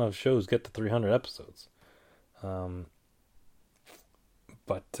 Not a ton of shows get to 300 episodes.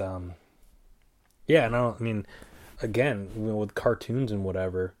 Yeah, no, I mean, again, with cartoons and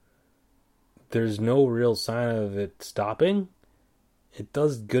whatever, there's no real sign of it stopping. It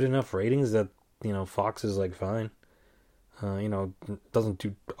does good enough ratings that, Fox is like, fine. Doesn't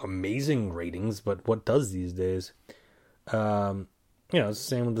do amazing ratings, but what does these days? It's the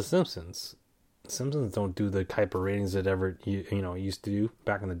same with The Simpsons. The Simpsons don't do the type of ratings that ever, used to do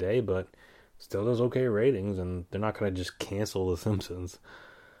back in the day, but still does okay ratings, and they're not going to just cancel The Simpsons.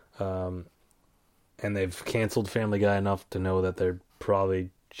 And they've canceled Family Guy enough to know that they probably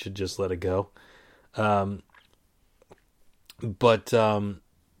should just let it go. But in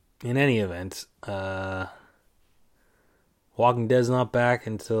any event, Walking Dead's not back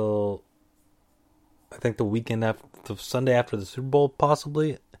until I think the weekend after the Sunday after the Super Bowl,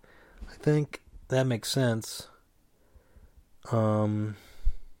 possibly. I think that makes sense. Yeah,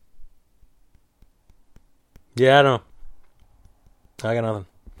 I don't know. I got nothing.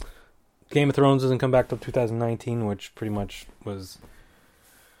 Game of Thrones doesn't come back till 2019, which pretty much was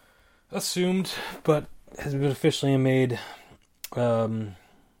assumed, but has been officially made.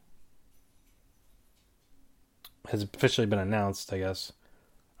 Has officially been announced, I guess.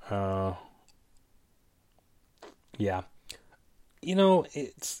 Yeah.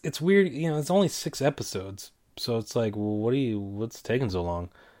 It's weird. It's only 6 episodes, so it's like, well, what's taking so long?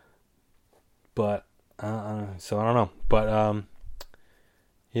 But so I don't know. But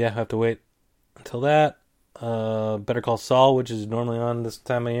yeah, I have to wait until that. Better Call Saul, which is normally on this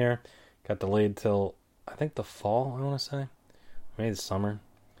time of year, got delayed till I think the fall. I want to say maybe the summer.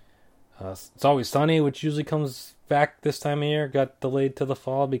 It's Always Sunny, which usually comes back this time of year, got delayed to the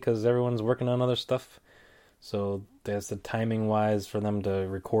fall because everyone's working on other stuff. So there's the timing wise for them to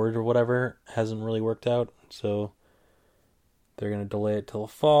record or whatever hasn't really worked out. So they're going to delay it till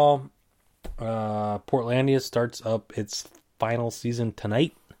the fall. Portlandia starts up its final season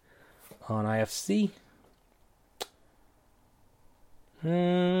tonight on IFC.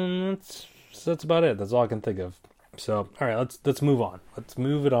 And that's about it. That's all I can think of. So, all right, let's move on. Let's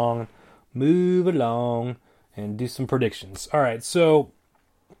move along and do some predictions. All right, so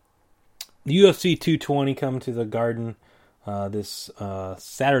UFC 220 come to the Garden this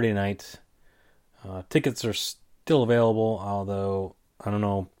Saturday night. Tickets are still available, although I don't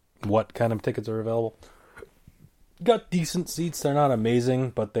know what kind of tickets are available. Got decent seats. They're not amazing,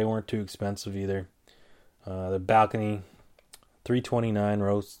 but they weren't too expensive either. The balcony, 329,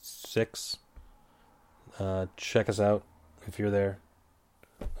 row 6. Check us out if you're there.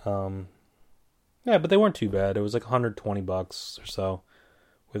 Yeah, but they weren't too bad. It was like $120 or so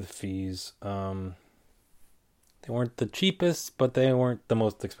with fees. They weren't the cheapest, but they weren't the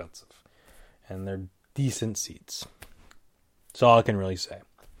most expensive. And they're decent seats. That's all I can really say.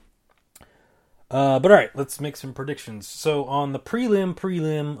 But alright, let's make some predictions. So on the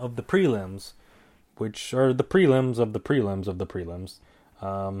prelim of the prelims, which are the prelims of the prelims of the prelims,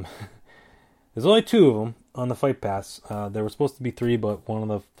 there's only 2 of them on the Fight Pass. There were supposed to be 3, but one of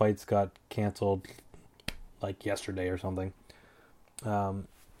the fights got canceled like yesterday or something.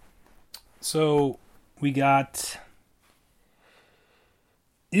 So we got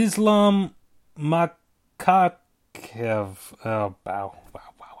Islam Makhachev. Oh, wow.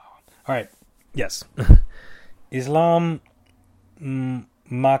 Alright, yes. Islam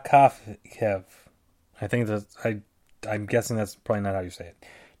Makhachev. I think that's... I'm guessing that's probably not how you say it.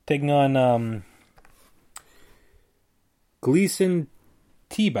 Taking on Gleison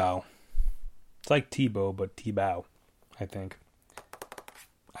Tibau. It's like Tebow, but Tibau, I think.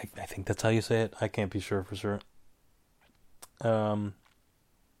 I think that's how you say it. I can't be sure for sure.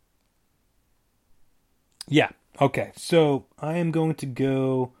 Yeah, okay. So I am going to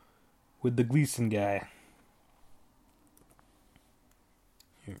go with the Gleison guy.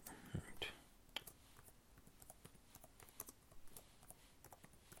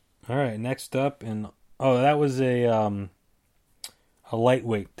 All right, next up, that was a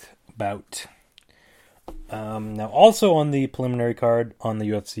lightweight bout. Now, also on the preliminary card on the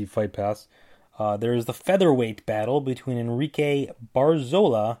UFC Fight Pass, there is the featherweight battle between Enrique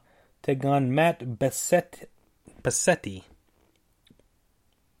Barzola taking on Matt Bassetti.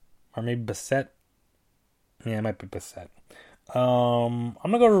 Or maybe Bassett. Yeah, it might be Bassett. I'm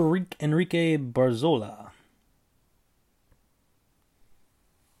going to go to Enrique Barzola.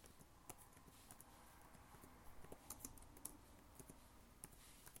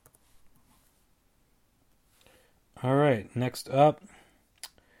 All right, next up,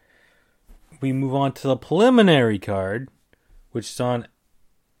 we move on to the preliminary card, which is on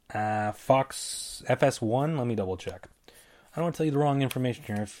Fox FS1. Let me double check. I don't want to tell you the wrong information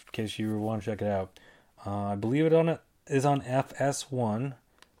here in case you want to check it out. I believe it is on FS1,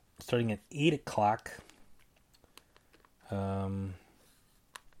 starting at 8 o'clock. On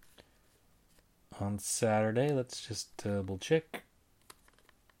Saturday. Let's just double check.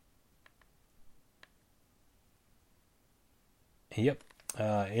 Yep,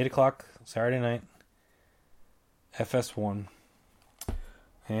 8 o'clock Saturday night, FS1,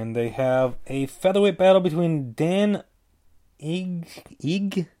 and they have a featherweight battle between Dan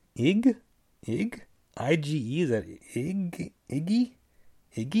Ige, is that Iggy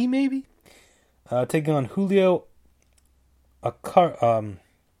maybe, taking on Julio Arce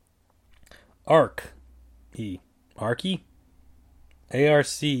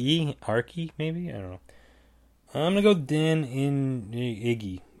maybe, I don't know. I'm going to go Dan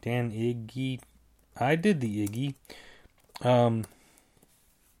Iggy. Dan Iggy. I did the Iggy. I don't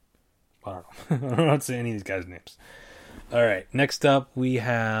know. I don't know how to say any of these guys' names. Alright, next up we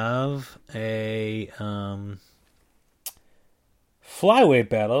have a flyweight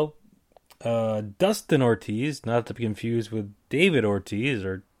battle. Dustin Ortiz, not to be confused with David Ortiz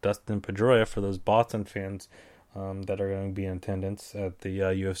or Dustin Pedroia for those Boston fans that are going to be in attendance at the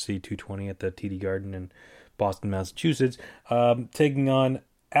UFC 220 at the TD Garden in Boston, Massachusetts, taking on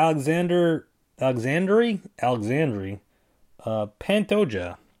Alexandre Pantoja.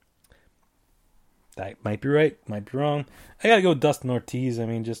 That might be right, might be wrong. I gotta go with Dustin Ortiz. I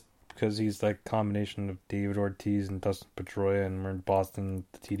mean, just because he's like a combination of David Ortiz and Dustin Pedroia, and we're in Boston,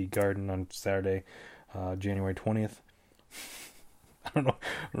 the TD Garden on Saturday, January 20th. I don't know.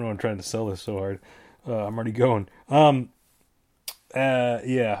 I'm trying to sell this so hard. I'm already going.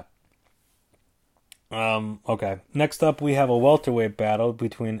 Yeah. Okay. Next up, we have a welterweight battle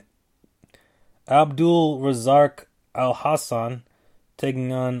between Abdul Razak Al Hassan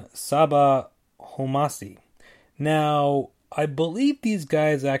taking on Sabah Homasi. Now, I believe these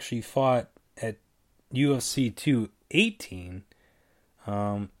guys actually fought at UFC 218,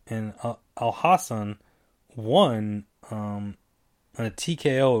 and Al Hassan won on a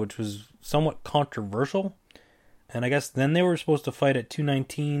TKO, which was somewhat controversial. And I guess then they were supposed to fight at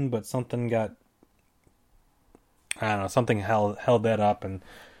 219, but something got, I don't know, something held that up, and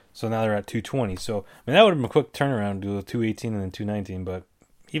so now they're at 220. So, I mean, that would have been a quick turnaround to do a 218 and then 219, but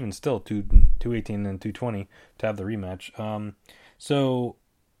even still, 218 and 220 to have the rematch. So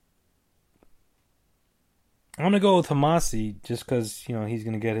I'm going to go with Hamasi just because, he's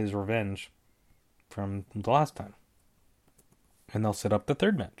going to get his revenge from the last time. And they'll set up the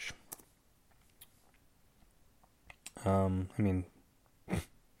third match. I mean,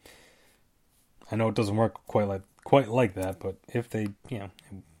 I know it doesn't work quite like that, but if they,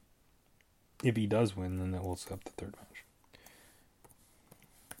 if he does win, then that will set up the third match.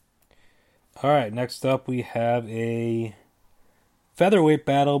 All right, next up we have a featherweight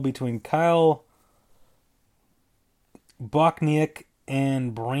battle between Kyle Bochniak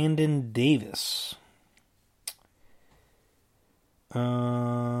and Brandon Davis.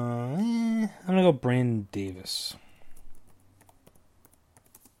 I'm gonna go Brandon Davis.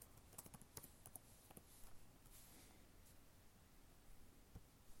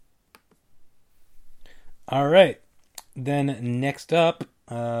 All right, then next up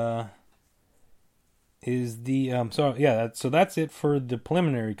is the so that's it for the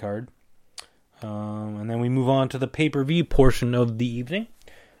preliminary card, and then we move on to the pay-per-view portion of the evening,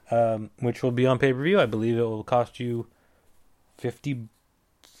 which will be on pay-per-view. I believe it will cost you $55,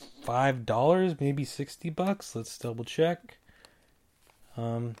 maybe $60. Let's double check.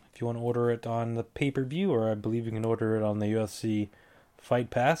 If you want to order it on the pay-per-view, or I believe you can order it on the UFC Fight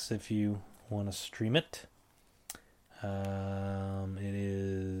Pass if you want to stream it. It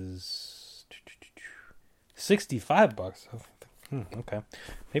is $65. Okay,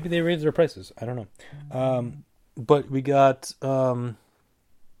 maybe they raised their prices. I don't know. But we got all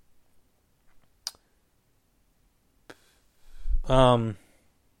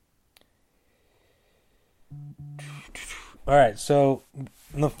right, so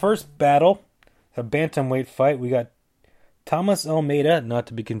in the first battle, a bantamweight fight, we got Thomas Almeida, not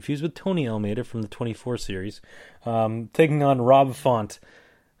to be confused with Tony Almeida from the 24 series, taking on Rob Font.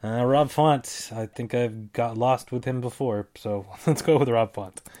 Rob Font, I think I've got lost with him before, so let's go with Rob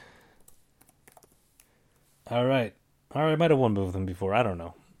Font. All right, I might have won with him before. I don't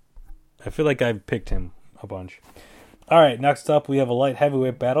know. I feel like I've picked him a bunch. All right, next up we have a light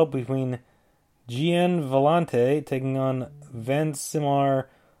heavyweight battle between Gian Vellante taking on Vansimar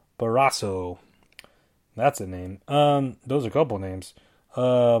Barrasso. That's a name. Those are a couple names.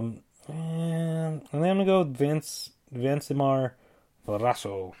 And I'm gonna go with Vansimar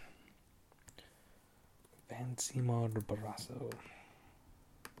Barrasso. Vansimar Barrasso.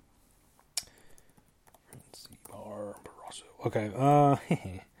 Okay.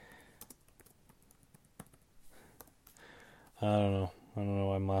 I don't know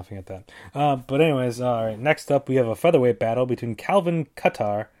why I'm laughing at that. But anyways, all right. Next up, we have a featherweight battle between Calvin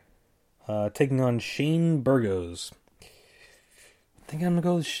Kattar taking on Shane Burgos. I think I'm going to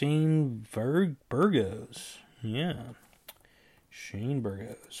go with Shane Burgos. Yeah. Shane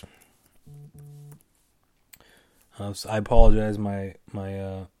Burgos. I apologize. My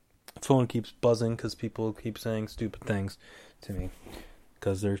phone keeps buzzing because people keep saying stupid things to me.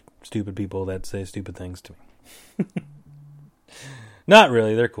 Because they're stupid people that say stupid things to me. Not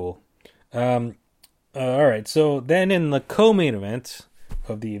really. They're cool. All right. So then in the co-main event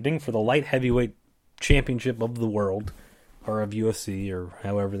of the evening for the light heavyweight championship of the world, or of UFC, or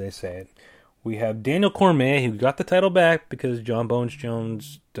however they say it, we have Daniel Cormier, who got the title back because John Bones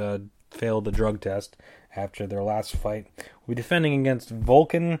Jones failed the drug test after their last fight. We'll be defending against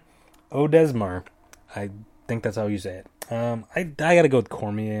Volkan Ozdemir. I think that's how you say it. I got to go with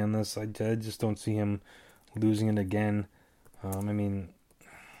Cormier on this. I just don't see him losing it again. I mean,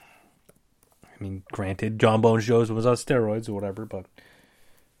 granted, John Bones Jones was on steroids or whatever, but,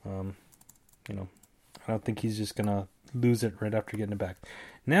 I don't think he's just going to lose it right after getting it back.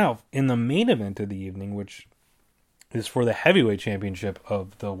 Now, in the main event of the evening, which is for the heavyweight championship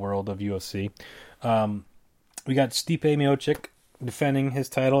of the world of UFC, we got Stipe Miocic defending his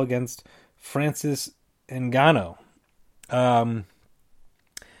title against Francis Ngannou. Now,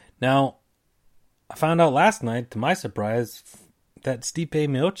 I found out last night, to my surprise, that Stipe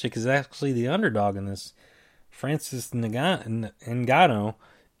Miocic is actually the underdog in this. Francis Ngannou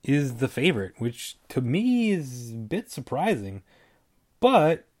is the favorite, which to me is a bit surprising.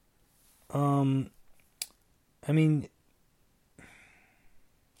 But,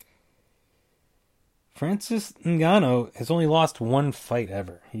 Francis Ngannou has only lost one fight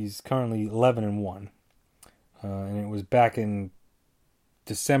ever. He's currently 11-1. And it was back in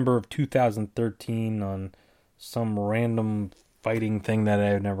December of 2013 on some random fighting thing that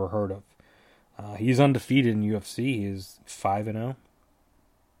I've never heard of. He's undefeated in UFC. He is 5-0.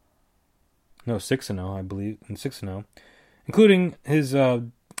 No, 6-0, I believe. And 6-0. Including his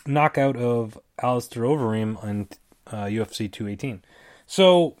knockout of Alistair Overeem on UFC 218.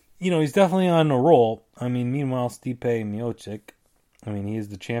 So, he's definitely on a roll. Meanwhile, Stipe Miocic, I mean, he is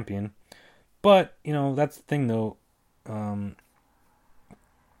the champion. But, that's the thing, though.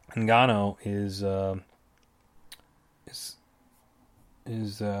 Ngannou is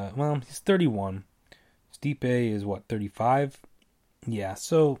he's 31. Stipe is, 35? Yeah,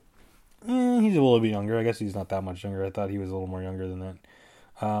 so he's a little bit younger. I guess he's not that much younger. I thought he was a little more younger than that.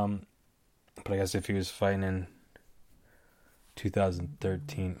 But I guess if he was fighting in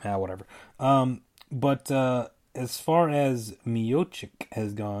 2013, whatever. But as far as Miocic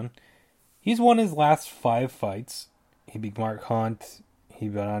has gone, he's won his last 5 fights. He beat Mark Hunt. He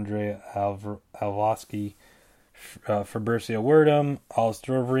beat Andre Arlovski, Fabricio Werdum,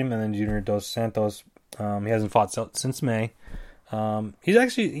 Alistair Overeem, and then Junior Dos Santos. He hasn't fought since May. He's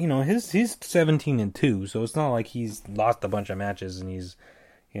actually, he's 17-2, so it's not like he's lost a bunch of matches and he's,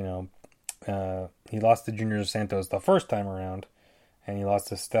 he lost to Junior Dos Santos the first time around, and he lost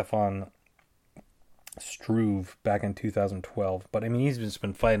to Stefan Struve back in 2012. But I mean, he's just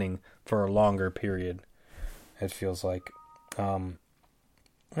been fighting for a longer period. It feels like, and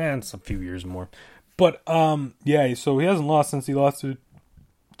it's a few years more. But yeah, so he hasn't lost since he lost to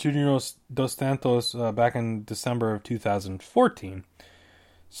Junior Dos Santos back in December of 2014.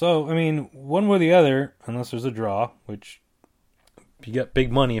 So I mean, one way or the other, unless there's a draw, which you get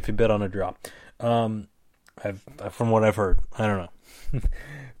big money if you bet on a draw. From what I've heard, I don't know.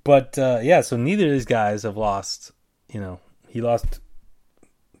 But yeah, so neither of these guys have lost. He lost.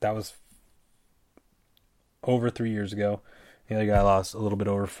 That was over 3 years ago. The other guy lost a little bit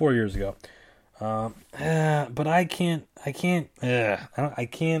over 4 years ago. But I can't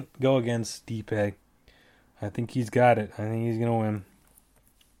go against Stipe. I think he's got it. I think he's gonna win.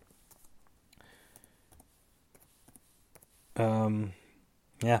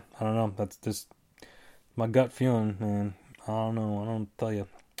 Yeah, I don't know. That's just my gut feeling, man. I don't know. I don't tell you.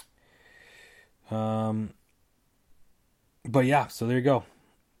 But yeah, so there you go.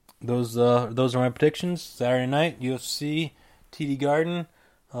 Those are my predictions. Saturday night, UFC, TD Garden.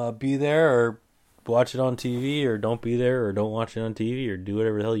 Be there or watch it on TV, or don't be there or don't watch it on TV, or do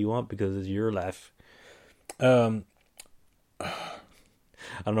whatever the hell you want because it's your life. I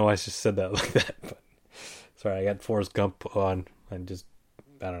don't know why I just said that like that, but sorry, I got Forrest Gump on and just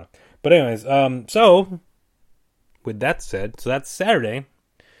I don't know. But anyways, so with that said, so that's Saturday.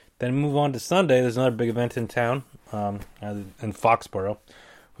 Then move on to Sunday. There's another big event in town, in Foxborough,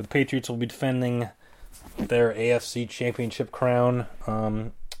 where the Patriots will be defending their AFC Championship crown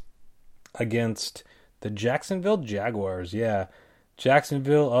against the Jacksonville Jaguars. Yeah,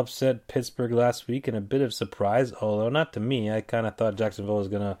 Jacksonville upset Pittsburgh last week in a bit of surprise, although not to me. I kind of thought Jacksonville was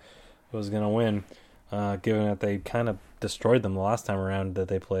gonna win, given that they kind of destroyed them the last time around that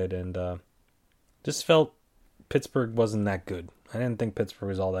they played, and just felt Pittsburgh wasn't that good. I didn't think Pittsburgh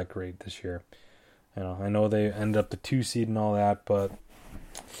was all that great this year. I know they ended up the 2 seed and all that, but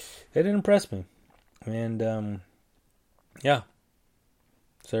they didn't impress me. And yeah,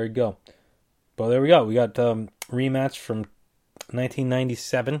 so there you go. But there we go. We got rematch from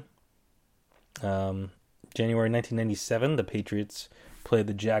 1997. January 1997, the Patriots played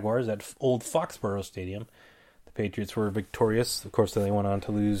the Jaguars at old Foxborough Stadium. The Patriots were victorious. Of course, they went on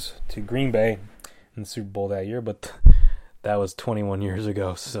to lose to Green Bay in the Super Bowl that year, but that was 21 years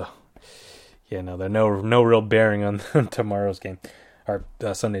ago. So yeah, no, there's no real bearing on tomorrow's game or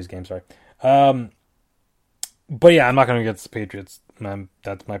Sunday's game. Sorry. But yeah, I'm not going to get the Patriots.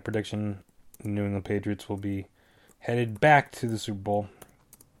 That's my prediction. The New England Patriots will be headed back to the Super Bowl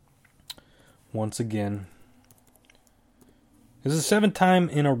once again. This is the 7th time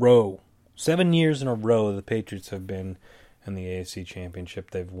in a row. 7 years in a row the Patriots have been in the AFC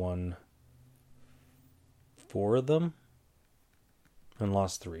Championship. They've won 4 of them and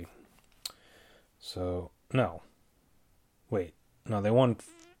lost 3. So, no. Wait. No, they won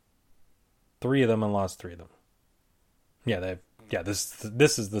 3 of them and lost 3 of them. Yeah, this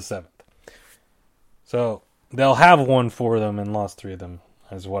is the 7th. So, they'll have won 4 of them and lost 3 of them,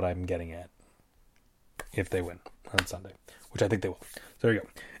 is what I'm getting at. If they win on Sunday, which I think they will. So there you go.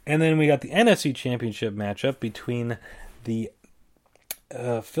 And then we got the NFC Championship matchup between the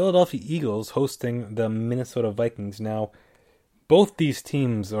Philadelphia Eagles hosting the Minnesota Vikings. Now, both these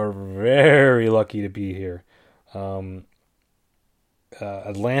teams are very lucky to be here.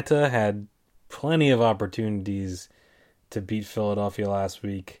 Atlanta had plenty of opportunities to beat Philadelphia last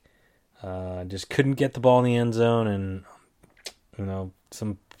week. Just couldn't get the ball in the end zone, and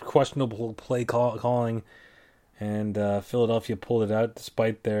some questionable play calling, and Philadelphia pulled it out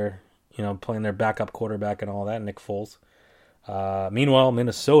despite their playing their backup quarterback and all that, Nick Foles. Meanwhile,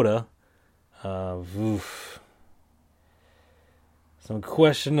 Minnesota, some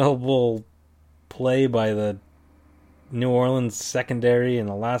questionable play by the New Orleans secondary in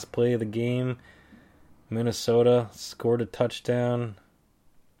the last play of the game. Minnesota scored a touchdown.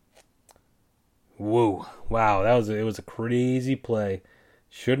 Whoa! Wow, it was a crazy play.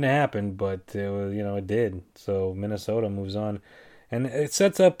 Shouldn't have happened, but it did. So Minnesota moves on, and it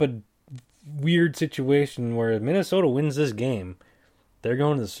sets up a weird situation where if Minnesota wins this game, they're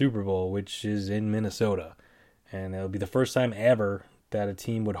going to the Super Bowl, which is in Minnesota, and it'll be the first time ever that a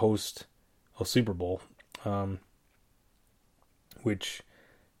team would host a Super Bowl, which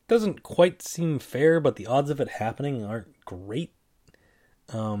doesn't quite seem fair, but the odds of it happening aren't great.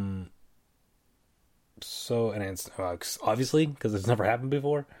 So, and it's obviously because it's never happened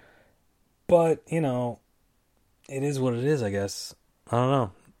before, but it is what it is, I guess. I don't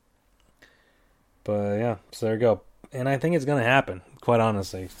know, but yeah, so there you go, and I think it's gonna happen, quite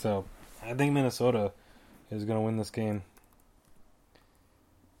honestly. So I think Minnesota is gonna win this game.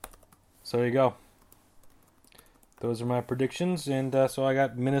 So there you go. Those are my predictions, and so I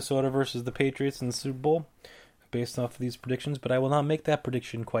got Minnesota versus the Patriots in the Super Bowl based off of these predictions, but I will not make that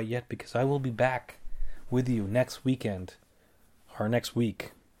prediction quite yet because I will be back with you next weekend, or next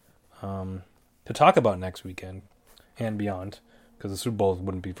week, to talk about next weekend and beyond, because the Super Bowl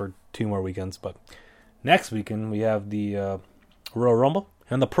wouldn't be for 2 more weekends, but next weekend we have the Royal Rumble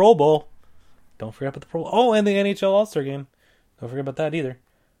and the Pro Bowl. Don't forget about the Pro Bowl. Oh, and the NHL All-Star Game. Don't forget about that either.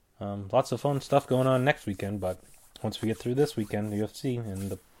 Lots of fun stuff going on next weekend, but once we get through this weekend, the UFC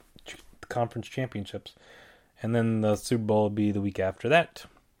and the conference championships, and then the Super Bowl will be the week after that,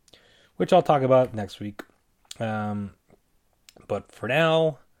 which I'll talk about next week. But for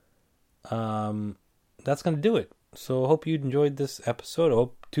now, that's going to do it. So I hope you enjoyed this episode. I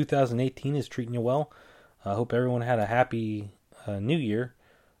hope 2018 is treating you well. I hope everyone had a happy new year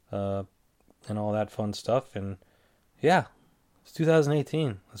and all that fun stuff. And yeah, it's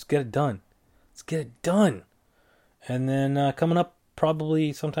 2018. Let's get it done. Let's get it done. And then coming up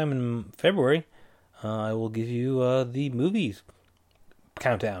probably sometime in February, I will give you the movies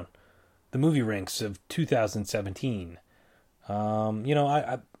countdown. The movie ranks of 2017.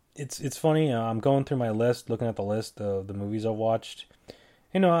 It's funny. I'm going through my list, looking at the list of the movies I've watched.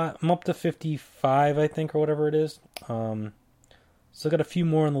 I'm up to 55, I think, or whatever it is. So I got a few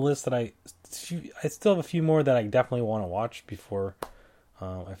more on the list that I still have a few more that I definitely want to watch before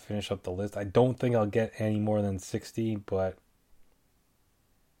I finish up the list. I don't think I'll get any more than 60, but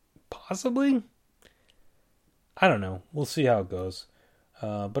possibly. I don't know. We'll see how it goes.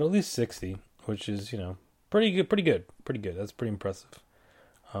 But at least 60, which is, pretty good. That's pretty impressive.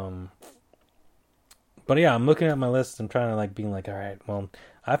 But yeah, I'm looking at my list and trying to being all right, well,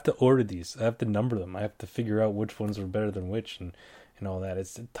 I have to order these. I have to number them. I have to figure out which ones are better than which and all that.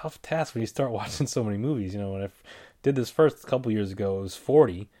 It's a tough task when you start watching so many movies. When I did this first a couple years ago, it was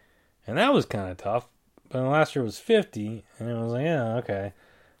 40, and that was kind of tough. But last year it was 50, and I was like, yeah, okay.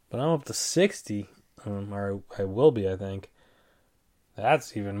 But I'm up to 60, or I will be, I think.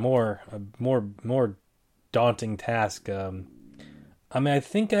 That's even more daunting task. I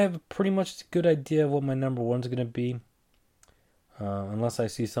think I have pretty much a good idea of what my number one's going to be, unless I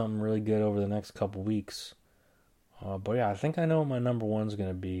see something really good over the next couple weeks. But yeah, I think I know what my number one's going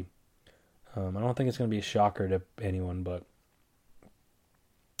to be. I don't think it's going to be a shocker to anyone, but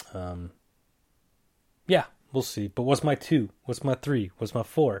yeah, we'll see. But what's my 2? What's my 3? What's my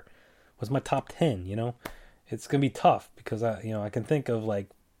 4? What's my top 10? It's going to be tough because I can think of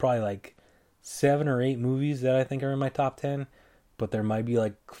probably 7 or 8 movies that I think are in my top 10, but there might be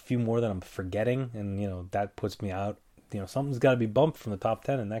a few more that I'm forgetting, and that puts me out. Something's got to be bumped from the top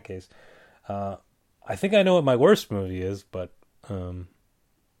 10 in that case. I think I know what my worst movie is, but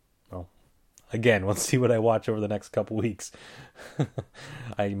well, again, let's see what I watch over the next couple weeks.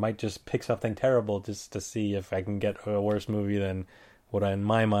 I might just pick something terrible just to see if I can get a worse movie than what in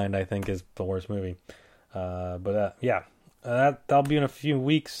my mind I think is the worst movie. But yeah, that'll be in a few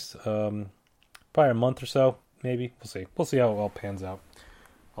weeks, probably a month or so, maybe. We'll see how it all pans out.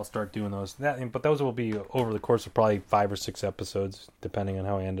 I'll start doing those. But those will be over the course of probably 5 or 6 episodes, depending on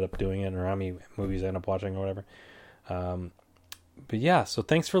how I ended up doing it or how many movies I end up watching or whatever. But yeah, so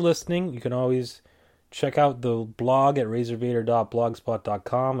thanks for listening. You can always check out the blog at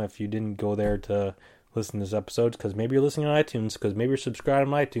razorvader.blogspot.com if you didn't go there to listen to this episode, because maybe you're listening on iTunes, because maybe you're subscribed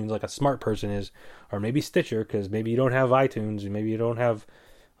on iTunes like a smart person is, or maybe Stitcher, because maybe you don't have iTunes, maybe you don't have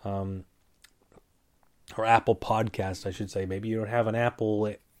or Apple Podcast, I should say. Maybe you don't have an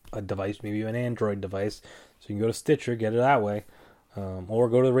Apple device, maybe you have an Android device, so you can go to Stitcher, get it that way, or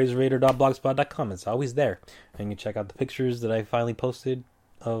go to razorvader.blogspot.com. It's always there, and you can check out the pictures that I finally posted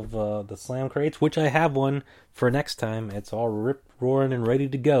of the slam crates, which I have one for next time. It's all ripped, roaring, and ready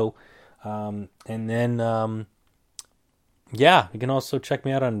to go. And then yeah, you can also check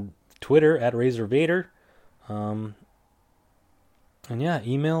me out on Twitter at Razor Vader. Um, and yeah,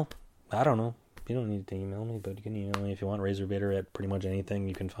 email. I don't know. You don't need to email me, but you can email me if you want. Razor Vader at pretty much anything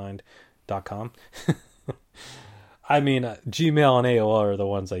you can find.com. I mean, Gmail and AOL are the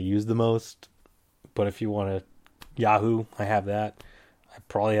ones I use the most. But if you want to Yahoo, I have that. I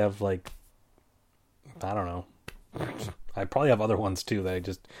probably have I don't know. I probably have other ones too that I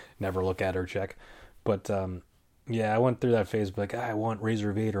just never look at or check. But yeah, I went through that phase I want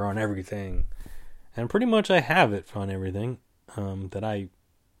Razor Vader on everything. And pretty much I have it on everything that I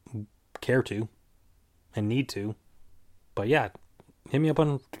care to and need to. But yeah, hit me up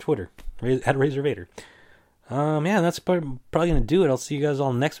on Twitter at Razor Vader. Yeah, that's probably going to do it. I'll see you guys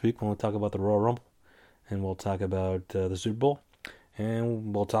all next week when we'll talk about the Royal Rumble. And we'll talk about the Super Bowl.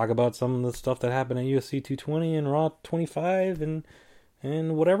 And we'll talk about some of the stuff that happened at UFC 220 and Raw 25 and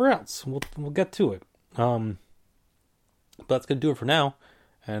whatever else. We'll get to it. But that's going to do it for now.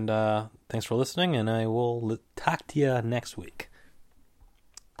 And thanks for listening, and I will talk to you next week.